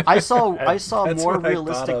 I saw more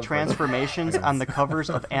realistic transformations on the covers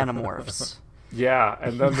of Animorphs. Yeah,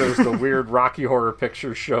 and then there's the weird Rocky Horror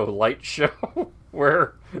Picture Show light show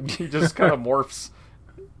where he just kind of morphs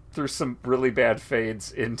through some really bad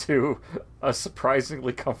fades into a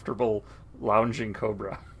surprisingly comfortable lounging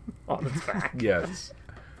cobra on its back. Yes.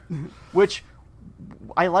 Which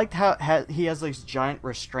I liked how he has this giant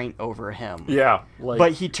restraint over him. Yeah.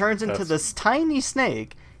 But he turns into this tiny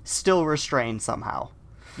snake, still restrained somehow.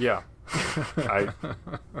 Yeah.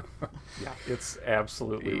 It's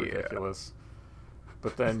absolutely ridiculous.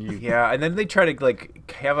 But then and then they try to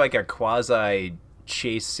have a quasi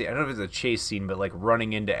chase scene. I don't know if it's a chase scene, but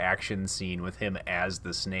running into action scene with him as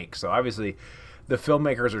the snake. So obviously the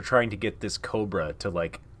filmmakers are trying to get this cobra to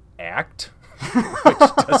act,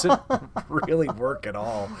 which doesn't really work at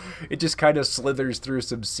all. It just kind of slithers through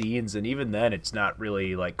some scenes, and even then it's not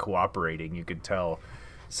really cooperating, you could tell.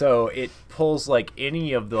 So it pulls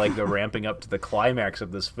any of the ramping up to the climax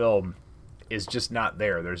of this film is just not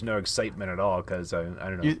there. There's no excitement at all because I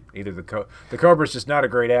don't know. Either the Cobra's just not a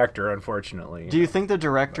great actor, unfortunately. Do you think the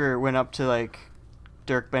director went up to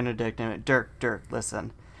Dirk Benedict and went, Dirk,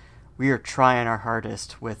 listen, we are trying our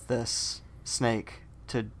hardest with this snake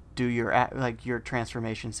to do your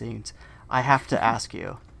transformation scenes. I have to ask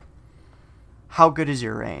you, how good is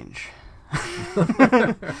your range?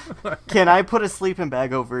 Can I put a sleeping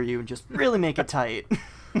bag over you and just really make it tight?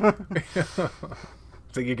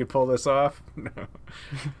 Think you could pull this off? No.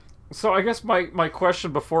 So I guess my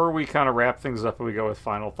question before we kind of wrap things up and we go with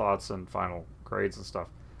final thoughts and final grades and stuff.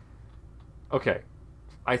 Okay,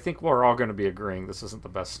 I think we're all going to be agreeing this isn't the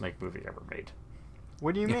best snake movie ever made.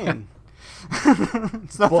 What do you mean?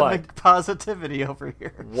 It's not the big positivity over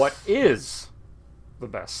here. What is the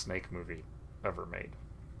best snake movie ever made?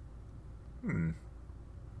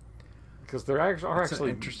 Because there are actually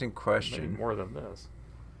an interesting question. More than this.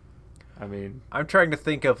 I mean, I'm trying to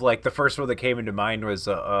think of the first one that came into mind was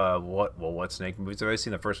what snake movies have I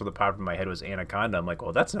seen? The first one that popped in my head was Anaconda. I'm like,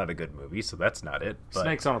 well, that's not a good movie, so that's not it. But,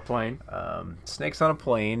 Snakes on a Plane. Snakes on a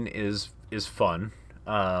Plane is fun.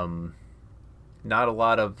 Not a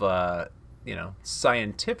lot of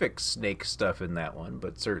scientific snake stuff in that one,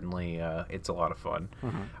 but certainly it's a lot of fun.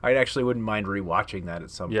 Mm-hmm. I actually wouldn't mind rewatching that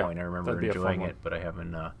at some point. I remember enjoying it, but I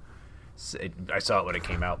haven't. I saw it when it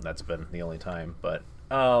came out, and that's been the only time. But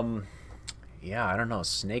I don't know,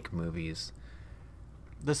 snake movies.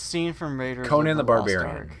 The scene from Raiders. Conan the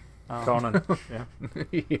Barbarian. Conan.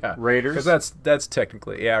 Yeah. Raiders. Because that's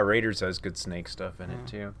technically Raiders has good snake stuff in it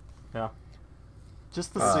too. Yeah.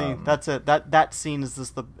 Just the scene. That's it. That scene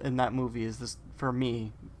is in that movie is this for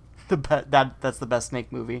me. That's the best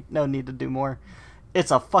snake movie. No need to do more.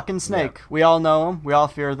 It's a fucking snake. Yeah. We all know them. We all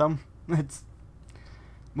fear them. It's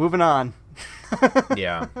moving on.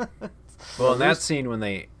 Yeah. Well, in that scene when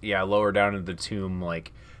they lower down into the tomb,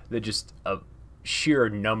 like just a sheer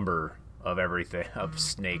number of everything of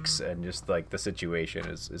snakes, and just like the situation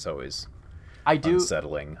is always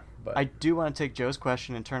unsettling. But I do want to take Joe's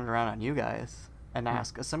question and turn it around on you guys and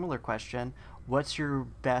ask a similar question. What's your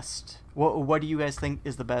best? What do you guys think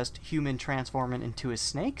is the best human transforming into a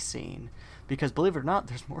snake scene? Because believe it or not,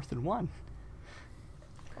 there's more than one.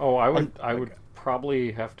 Oh, I would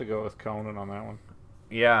probably have to go with Conan on that one.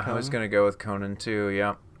 Yeah, Conan? I was gonna go with Conan too.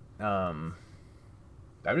 Yeah, I'm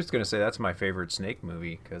just gonna say that's my favorite snake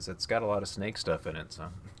movie because it's got a lot of snake stuff in it. So,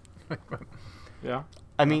 yeah.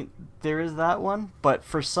 I mean, there is that one, but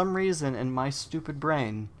for some reason in my stupid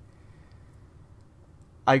brain,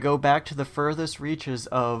 I go back to the furthest reaches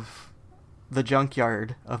of the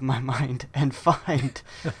Junkyard of my mind and find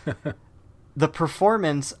the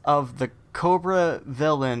performance of the Cobra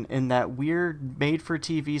villain in that weird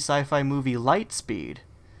made-for-TV sci-fi movie Lightspeed.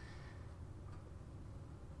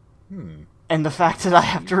 And the fact that I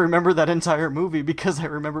have to remember that entire movie because I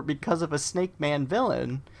remember it because of a Snake Man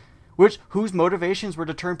villain, whose motivations were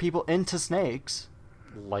to turn people into snakes.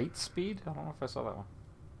 Lightspeed? I don't know if I saw that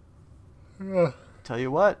one. Tell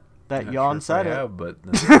you what, that yawn said it. Have, but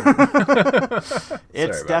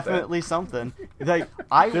it's definitely something. Like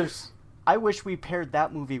I wish we paired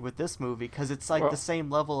that movie with this movie because it's like the same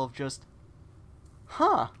level of just,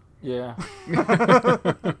 Yeah.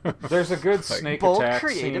 There's a good snake bold attack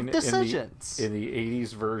creative scene decisions. In the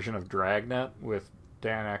 80s version of Dragnet with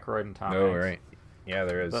Dan Aykroyd and Tom Hanks. Oh, right. Yeah,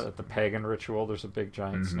 there is. The pagan ritual, there's a big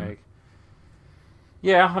giant snake.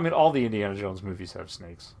 Yeah, I mean, all the Indiana Jones movies have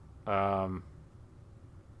snakes. But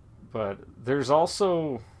there's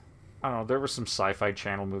also, I don't know, there were some Sci-Fi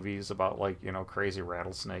Channel movies about, like, crazy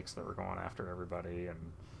rattlesnakes that were going after everybody. And,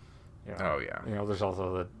 oh, yeah. There's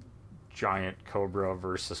also the giant cobra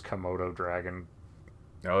versus Komodo dragon.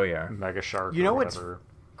 Oh, yeah. Mega shark. You know what's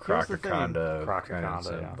Crococonda.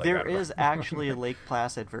 Yeah. There is actually a Lake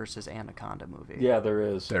Placid versus Anaconda movie. Yeah, there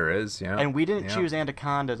is. There is, yeah. And we didn't choose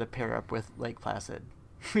Anaconda to pair up with Lake Placid.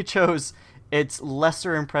 We chose its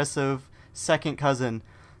lesser impressive second cousin.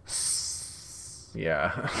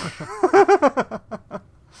 Yeah. But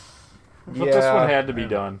this one had to be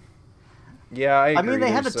done. Yeah, I agree. I mean, they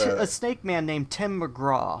had a snake man named Tim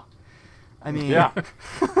McGraw. I mean... Yeah.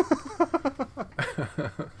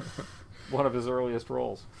 One of his earliest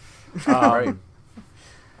roles. Right.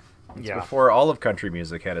 It's before all of country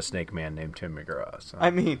music had a snake man named Tim McGraw. So.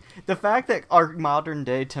 I mean, the fact that our modern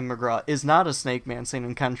day Tim McGraw is not a snake man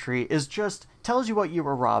singing country is just tells you what you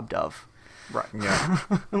were robbed of. Right. Yeah.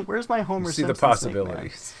 Where's my Homer you see Simpson the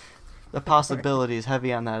possibilities. The possibilities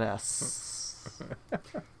heavy on that S.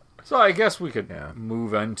 So I guess we could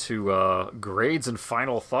move into grades and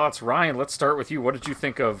final thoughts. Ryan, let's start with you. What did you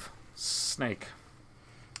think of Snake?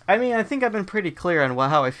 I mean, I think I've been pretty clear on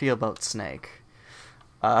how I feel about Snake.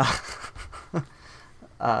 I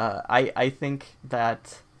think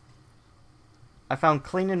that I found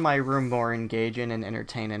cleaning my room more engaging and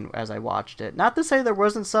entertaining as I watched it. Not to say there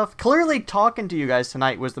wasn't stuff. Clearly, talking to you guys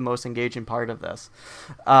tonight was the most engaging part of this,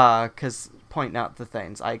 because pointing out the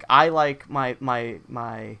things. Like I like my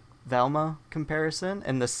Velma comparison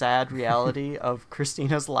and the sad reality of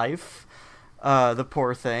Christina's life. The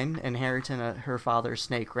poor thing inheriting her father's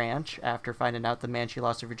snake ranch after finding out the man she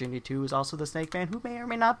lost her virginity to was also the snake man who may or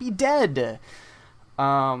may not be dead.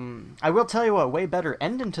 I will tell you what way better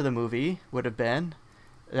ending to the movie would have been.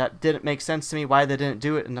 That didn't make sense to me why they didn't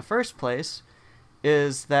do it in the first place.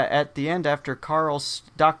 Is that at the end after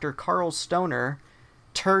Dr. Carl Stoner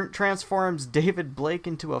transforms David Blake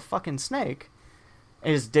into a fucking snake,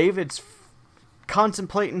 as David's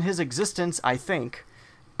contemplating his existence, I think.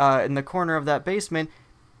 In the corner of that basement,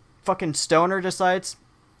 fucking Stoner decides,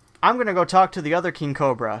 I'm going to go talk to the other King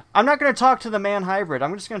Cobra. I'm not going to talk to the man hybrid.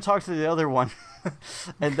 I'm just going to talk to the other one.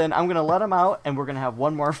 And then I'm going to let him out, and we're going to have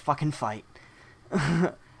one more fucking fight.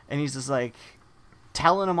 And he's just like,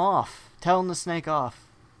 telling the snake off.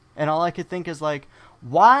 And all I could think is like,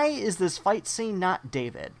 why is this fight scene not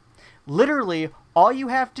David? Literally, all you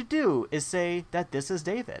have to do is say that this is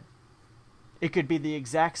David. It could be the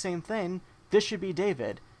exact same thing. This should be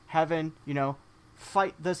David having,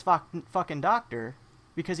 fight this fucking doctor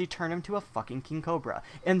because he turned him to a fucking King Cobra.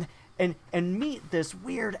 And meet this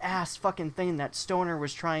weird ass fucking thing that Stoner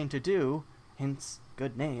was trying to do, hence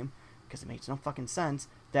good name, because it makes no fucking sense,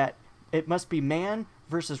 that it must be man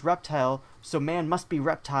versus reptile, so man must be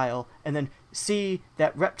reptile, and then see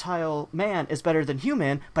that reptile man is better than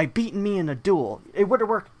human by beating me in a duel. It would have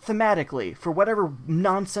worked thematically for whatever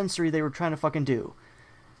nonsensory they were trying to fucking do.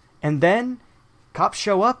 And then cops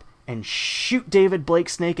show up and shoot David Blake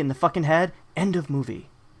Snake in the fucking head. End of movie.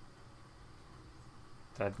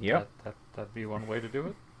 That'd be one way to do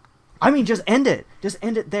it. I mean, just end it. Just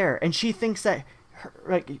end it there. And she thinks that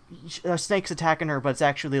a snake's attacking her, but it's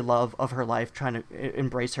actually love of her life trying to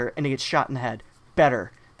embrace her, and he gets shot in the head.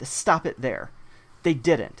 Better. Just stop it there. They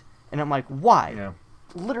didn't. And I'm like, why? Yeah.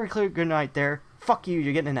 Literally clear good night there. Fuck you,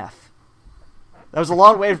 you're getting an F. That was a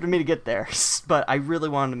long way for me to get there, but I really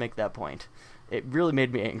wanted to make that point. It really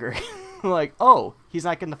made me angry. Like, oh, he's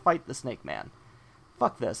not going to fight the Snake Man.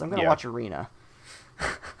 Fuck this. I'm going to watch Arena.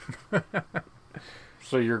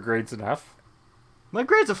 So your grade's an F? My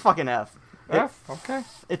grade's a fucking F. F? Okay.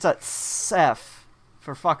 It's a F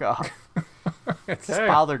for fuck off. It just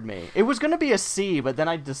bothered me. It was going to be a C, but then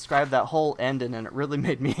I described that whole ending, and it really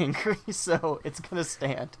made me angry, so it's going to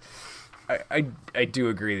stand. I do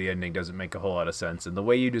agree the ending doesn't make a whole lot of sense, and the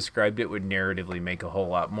way you described it would narratively make a whole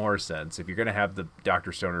lot more sense. If you're going to have the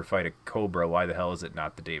Dr. Stoner fight a Cobra, why the hell is it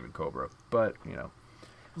not the David Cobra? But, you know.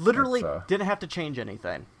 Literally didn't have to change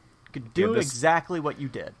anything. Could do exactly what you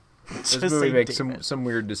did. This movie makes some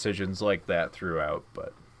weird decisions like that throughout,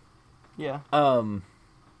 but... Yeah.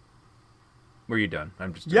 Were you done?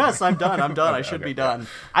 I'm just... Yes, I'm done. I'm done. I should be done.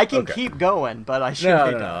 I can keep going, but I should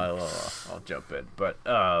be done. No, I'll jump in. But,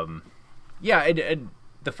 yeah, and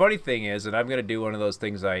the funny thing is, and I'm going to do one of those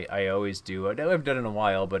things I always do. I haven't done it in a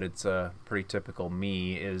while, but it's pretty typical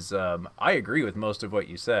me, is I agree with most of what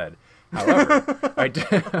you said. However, I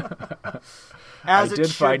did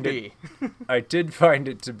find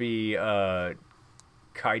it to be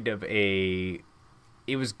kind of a...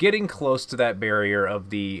 It was getting close to that barrier of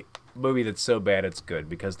the movie that's so bad it's good,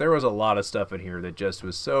 because there was a lot of stuff in here that just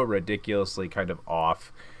was so ridiculously kind of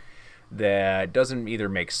off that doesn't either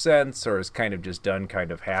make sense or is kind of just done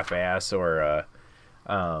kind of half-ass, or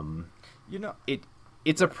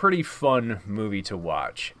it's a pretty fun movie to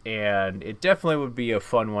watch, and it definitely would be a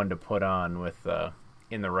fun one to put on with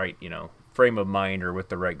in the right, frame of mind, or with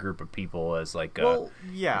the right group of people, as like you're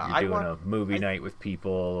doing a movie night with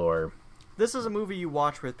people, or... This is a movie you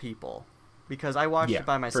watch with people, because I watched it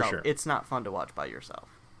by myself. Sure. It's not fun to watch by yourself.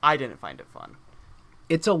 I didn't find it fun.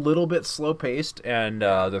 It's a little bit slow-paced, and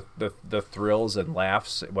the thrills and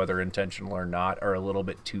laughs, whether intentional or not, are a little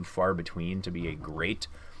bit too far between to be a great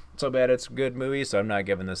So Bad It's a Good movie, so I'm not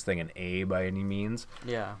giving this thing an A by any means.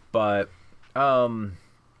 Yeah. But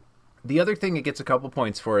the other thing it gets a couple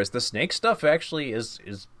points for is the snake stuff actually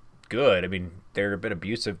is good. I mean, they're a bit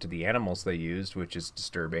abusive to the animals they used, which is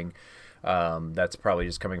disturbing. That's probably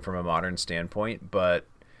just coming from a modern standpoint, but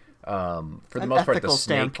for the most part, the snake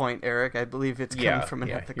standpoint, Eric, I believe it's coming from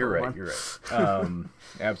an ethical one. You're right.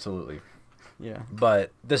 Absolutely. Yeah.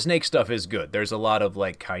 But the snake stuff is good. There's a lot of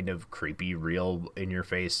like kind of creepy, real in your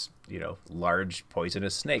face, large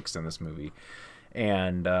poisonous snakes in this movie.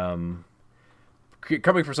 And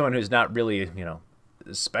coming from someone who's not really,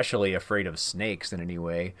 especially afraid of snakes in any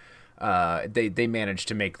way, they managed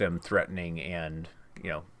to make them threatening and,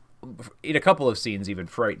 in a couple of scenes even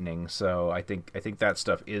frightening. So I think that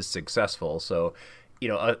stuff is successful. So,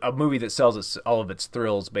 a movie that sells all of its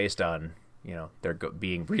thrills based on, there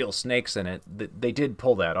being real snakes in it, they did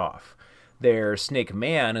pull that off. Their Snake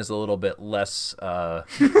Man is a little bit less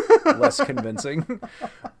less convincing,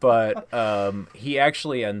 but he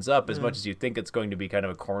actually ends up, as much as you think it's going to be kind of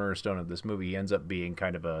a cornerstone of this movie, he ends up being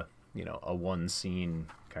kind of a a one scene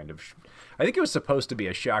kind of. I think it was supposed to be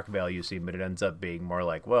a shock value scene, but it ends up being more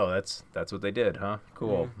like, whoa, that's what they did, huh?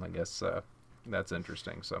 Cool. I guess that's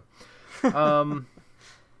interesting. So.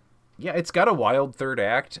 Yeah, it's got a wild third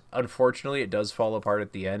act. Unfortunately, it does fall apart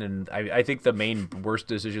at the end, and I think the main worst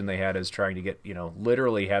decision they had is trying to get,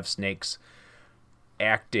 literally have snakes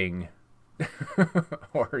acting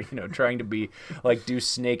or, trying to be, like, do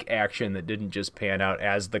snake action that didn't just pan out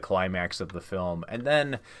as the climax of the film. And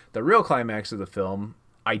then the real climax of the film,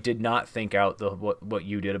 I did not think out what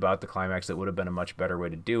you did about the climax. That would have been a much better way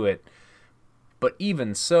to do it. But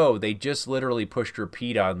even so, they just literally pushed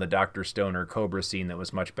repeat on the Dr. Stoner Cobra scene that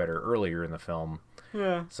was much better earlier in the film.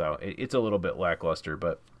 Yeah. So it's a little bit lackluster,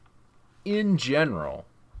 but in general,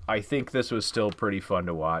 I think this was still pretty fun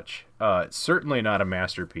to watch. Certainly not a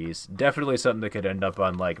masterpiece. Definitely something that could end up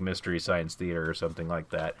on like Mystery Science Theater or something like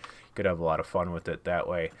that. You could have a lot of fun with it that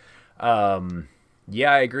way.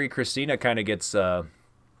 Yeah, I agree. Christina kind of gets...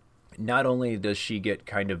 not only does she get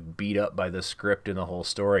kind of beat up by the script and the whole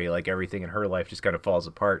story, like everything in her life just kind of falls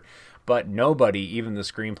apart, but nobody, even the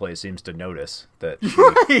screenplay, seems to notice that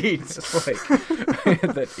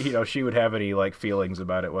that she would have any like feelings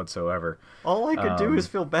about it whatsoever. All I could do is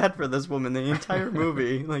feel bad for this woman the entire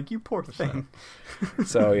movie. Like, you poor thing.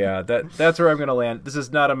 So yeah, that's where I'm gonna land. This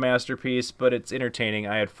is not a masterpiece, but it's entertaining.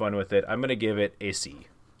 I had fun with it. I'm gonna give it a C.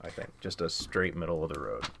 I think just a straight middle of the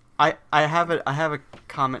road. I have a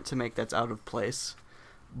comment to make that's out of place,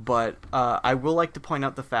 but I will like to point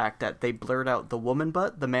out the fact that they blurred out the woman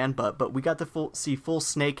butt, the man butt, but we got to see full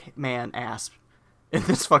Snake Man ass in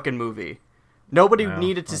this fucking movie. Nobody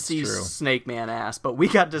needed to see Snake Man ass, but we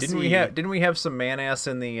got to see. Didn't we have some man ass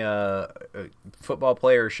in the football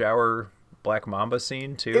player shower Black Mamba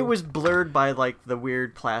scene too? It was blurred by like the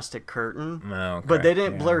weird plastic curtain, okay. But they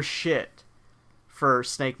didn't blur shit for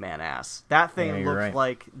Snake Man ass. That thing looked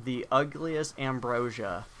like the ugliest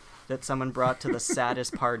ambrosia that someone brought to the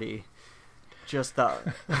saddest party. Just the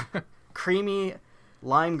creamy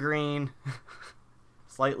lime green,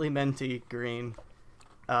 slightly minty green.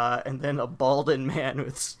 And then a balding man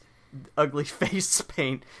with ugly face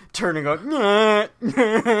paint turning on.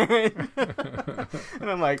 And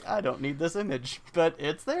I'm like, I don't need this image, but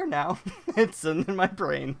it's there now. It's in my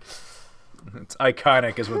brain. It's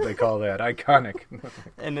iconic is what they call that. Iconic.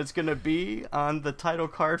 And it's going to be on the title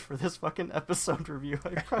card for this fucking episode review.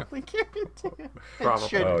 I probably guarantee it. Probably. It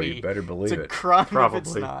should be. You better believe it. It's a crime Probably. if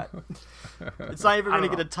it's not. It's not even going to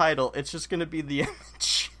get a title. It's just going to be the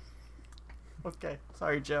image. Okay,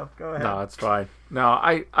 sorry, Joe. Go ahead. No, it's fine. No,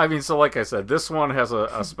 I mean, so like I said, this one has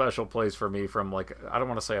a special place for me from like, I don't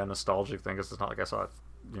want to say a nostalgic thing because it's not like I saw it,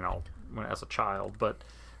 when as a child, but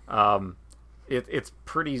it's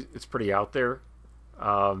pretty out there.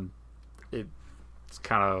 It's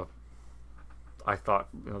kind of, I thought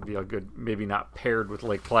it would be a good, maybe not paired with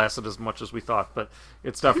Lake Placid as much as we thought, but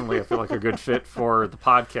it's definitely, I feel like, a good fit for the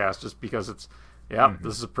podcast just because it's,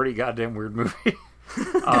 this is a pretty goddamn weird movie.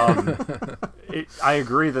 I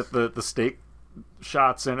agree that the steak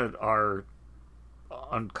shots in it are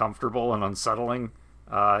uncomfortable and unsettling.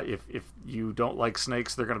 If you don't like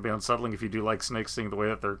snakes, they're going to be unsettling. If you do like snakes, seeing the way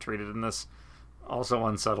that they're treated in this, also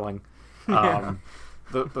unsettling.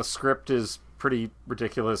 The script is pretty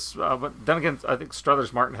ridiculous, but then again, I think Strother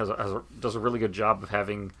Martin does a really good job of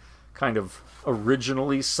having kind of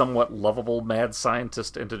originally somewhat lovable mad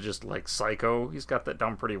scientist into just like psycho. He's got that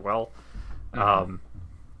down pretty well.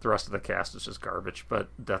 The rest of the cast is just garbage, but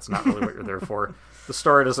that's not really what you're there for. The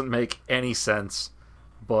story doesn't make any sense,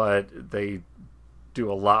 but they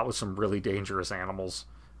do a lot with some really dangerous animals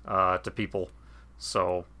to people.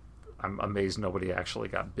 So I'm amazed nobody actually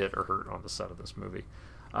got bit or hurt on the set of this movie.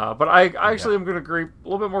 But I actually am going to agree a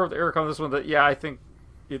little bit more with Eric on this one. That I think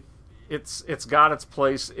it's got its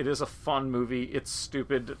place. It is a fun movie. It's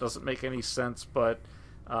stupid. It doesn't make any sense, but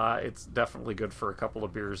it's definitely good for a couple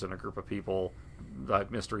of beers and a group of people.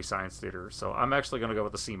 Like Mystery Science Theater. So I'm actually going to go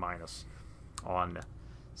with a C- on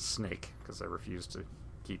Snake because I refuse to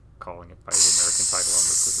keep calling it by the American title on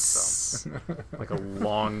this because it sounds like a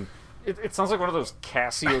long. It sounds like one of those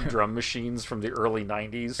Casio drum machines from the early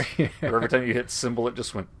 90s where every time you hit cymbal it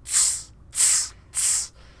just went.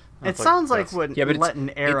 It sounds like when letting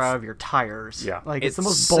air out of your tires. Yeah, like it's the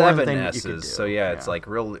most boring thing that you can do. So it's like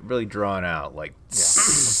really drawn out. Like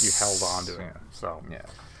like you held on to it. So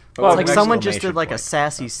Well, it's like someone just did like a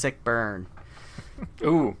sassy sick burn.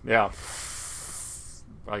 Ooh, yeah.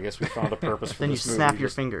 I guess we found a purpose for then this you movie. snap your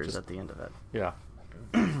fingers at the end of it. Yeah.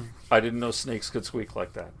 I didn't know snakes could squeak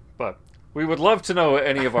like that. But we would love to know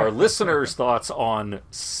any of our listeners' thoughts on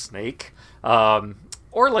Snake.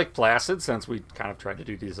 Or Lake Placid, since we kind of tried to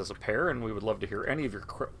do these as a pair, and we would love to hear any of your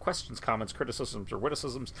questions, comments, criticisms, or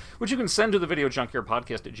witticisms, which you can send to the Video Junkyard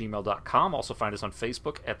Podcast at gmail.com. Also find us on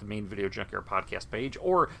Facebook at the main Video Junkyard Podcast page,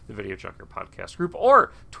 or the Video Junkyard Podcast group,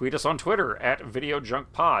 or tweet us on Twitter at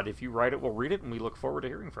VideoJunkPod. If you write it, we'll read it, and we look forward to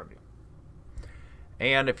hearing from you.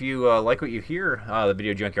 And if you like what you hear, the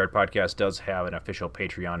Video Junkyard Podcast does have an official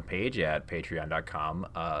Patreon page at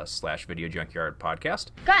patreon.com/VideoJunkyardPodcast.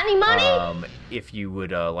 Got any money? If you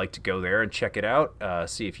would like to go there and check it out,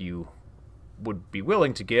 see if you would be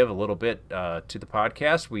willing to give a little bit to the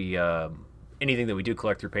podcast. We anything that we do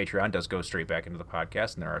collect through Patreon does go straight back into the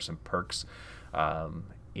podcast, and there are some perks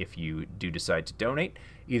if you do decide to donate.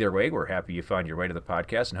 Either way, we're happy you found your way to the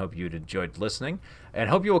podcast and hope you'd enjoyed listening. And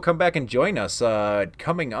hope you will come back and join us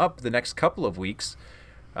coming up the next couple of weeks.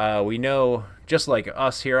 We know, just like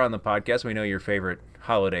us here on the podcast, we know your favorite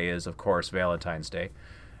holiday is, of course, Valentine's Day.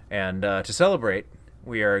 And to celebrate,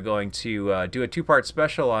 we are going to do a 2-part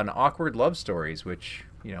special on awkward love stories, which,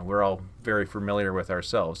 we're all very familiar with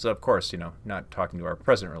ourselves. So, of course, not talking to our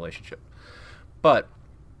present relationship. But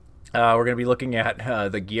we're going to be looking at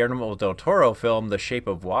the Guillermo del Toro film, The Shape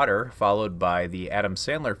of Water, followed by the Adam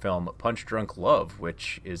Sandler film, Punch Drunk Love,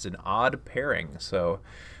 which is an odd pairing. So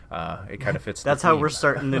it kind of fits That's the how theme. we're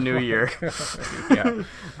starting the new year. Yeah.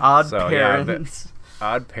 Odd pairings.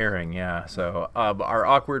 Odd pairing, yeah. So our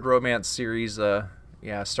awkward romance series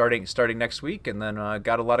starting next week, and then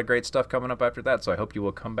got a lot of great stuff coming up after that. So I hope you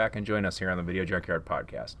will come back and join us here on the Video Junkyard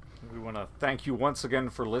Podcast. We want to thank you once again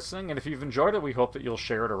for listening, and if you've enjoyed it, we hope that you'll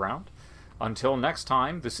share it around. Until next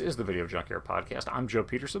time, this is the Video Junkyard Podcast. I'm Joe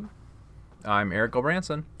Peterson. I'm Eric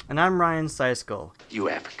Gilbranson. And I'm Ryan Seiskell. You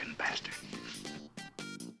African bastard.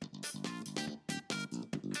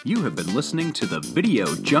 You have been listening to the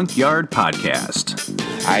Video Junkyard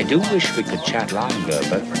Podcast. I do wish we could chat longer,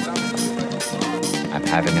 but I'm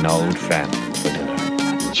having an old friend for dinner.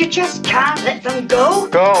 You just can't let them go.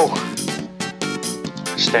 Go!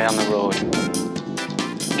 Stay on the road.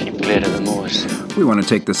 Keep clear to the moors. We want to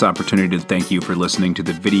take this opportunity to thank you for listening to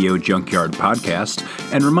the Video Junkyard Podcast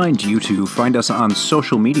and remind you to find us on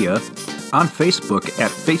social media on Facebook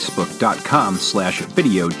at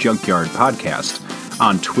facebook.com/Video Junkyard Podcast,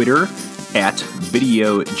 on Twitter at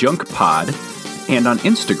Video Junk Pod, and on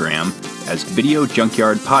Instagram as Video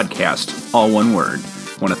Junkyard Podcast, all one word.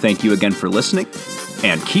 Want to thank you again for listening,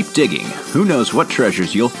 and keep digging. Who knows what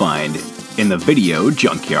treasures you'll find in the Video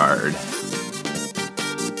Junkyard.